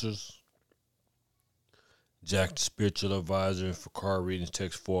sponsors. Jack the Spiritual Advisor. For card readings,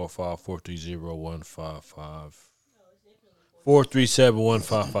 text 405-430-1555.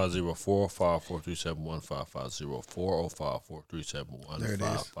 437-1550. 405-437-1550.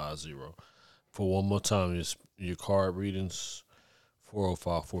 405-437-1550. For one more time, it's your card readings,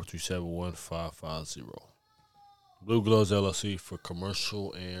 405-437-1550. Blue Gloves LLC for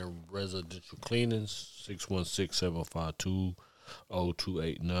commercial and residential cleanings, 616-752-0289,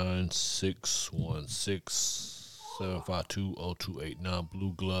 616-752-0289.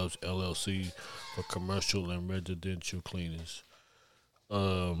 Blue Gloves LLC for commercial and residential cleanings.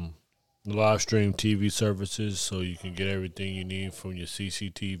 Live stream TV services, so you can get everything you need from your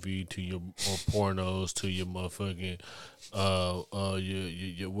CCTV to your pornos to your motherfucking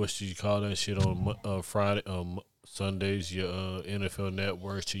your what you call that shit on Friday Sundays, your NFL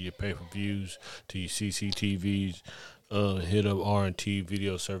networks, to your pay-per-views, to your CCTVs. Hit up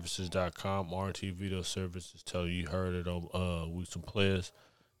rntvideoservices.com. RNT Video Services, tell you heard it on with some players.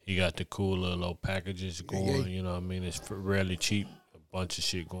 He got the cool little packages going. You know what I mean? It's rarely cheap. A bunch of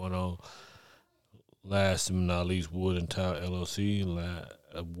shit going on. Last but not least, Wood and Tile LLC.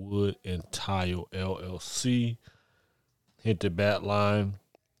 Wood and Tile LLC. Hit the bat line.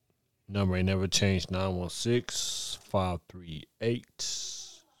 Number ain't never changed,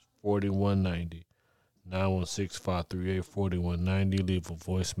 916-538-4190. 916-538-4190. Leave a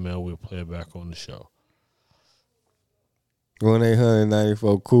voicemail. We'll play it back on the show.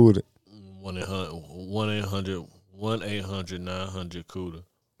 1-800-94-COODA. 1-800-900-COODA.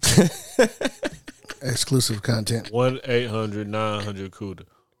 Exclusive content. 1-800-900-COODA.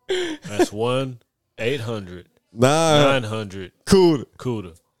 That's 1-800-900-COODA.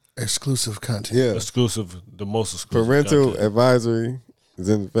 COODA. Exclusive content. Yeah. Exclusive, the most exclusive Parental content. advisory is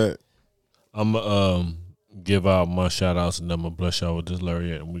in effect. I'm going to give out my shout-outs, and then I'm going to bless y'all with this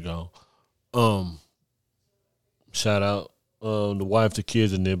lariat, and we go. Shout out the wife, the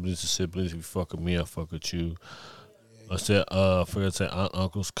kids, the nibblings, the siblings. If you fuck with me, I fuck with you. I said, forgot to say aunt,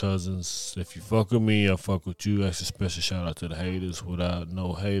 uncles, cousins. If you fuck with me, I fuck with you. That's a special shout out to the haters. Without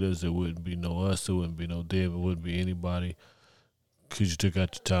no haters, there wouldn't be no us. There wouldn't be no them. It wouldn't be anybody. Because you took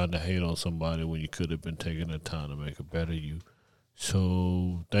out your time to hate on somebody when you could have been taking the time to make a better you.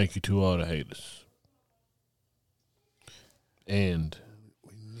 So thank you to all the haters. And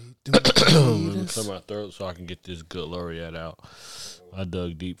let me clear my throat so I can get this good laureate out. I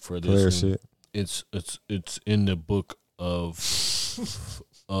dug deep for this Clear one. shit. It's in the book of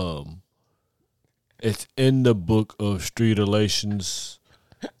it's in the book of Street Relations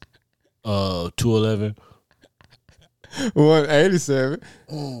 211. 187.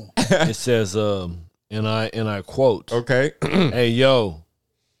 It says and I quote, Okay. "Hey yo,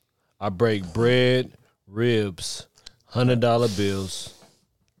 I break bread, ribs, $100 bills,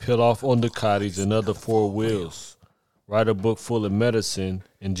 peel off on Ducatis and other 4 wheels, write a book full of medicine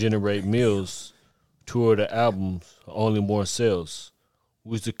and generate meals, tour the albums, only more sales.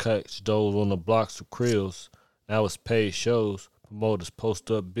 We used to catch those on the blocks of krills. Now it's paid shows, promoters post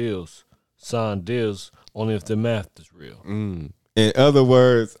up bills, sign deals, only if the math is real." In other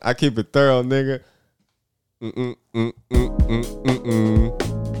words, I keep it thorough, nigga.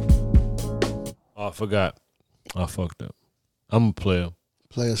 Oh, I forgot. I fucked up. I'm a player.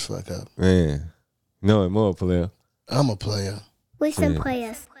 Players fuck up. Man. No more player. I'm a player. Listen,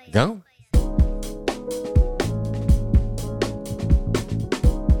 players. Go.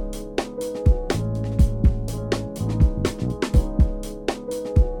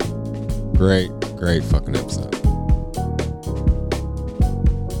 Great fucking episode.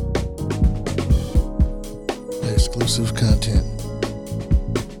 Exclusive content.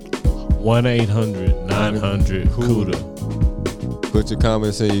 1-800-900-CUDA. Put your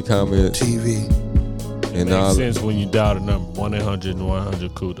comments in your comments. TV. And Makes all, sense when you dial the number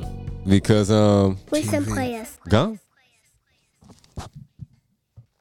 1-800-100-CUDA. because Listen, TV. play us. gone.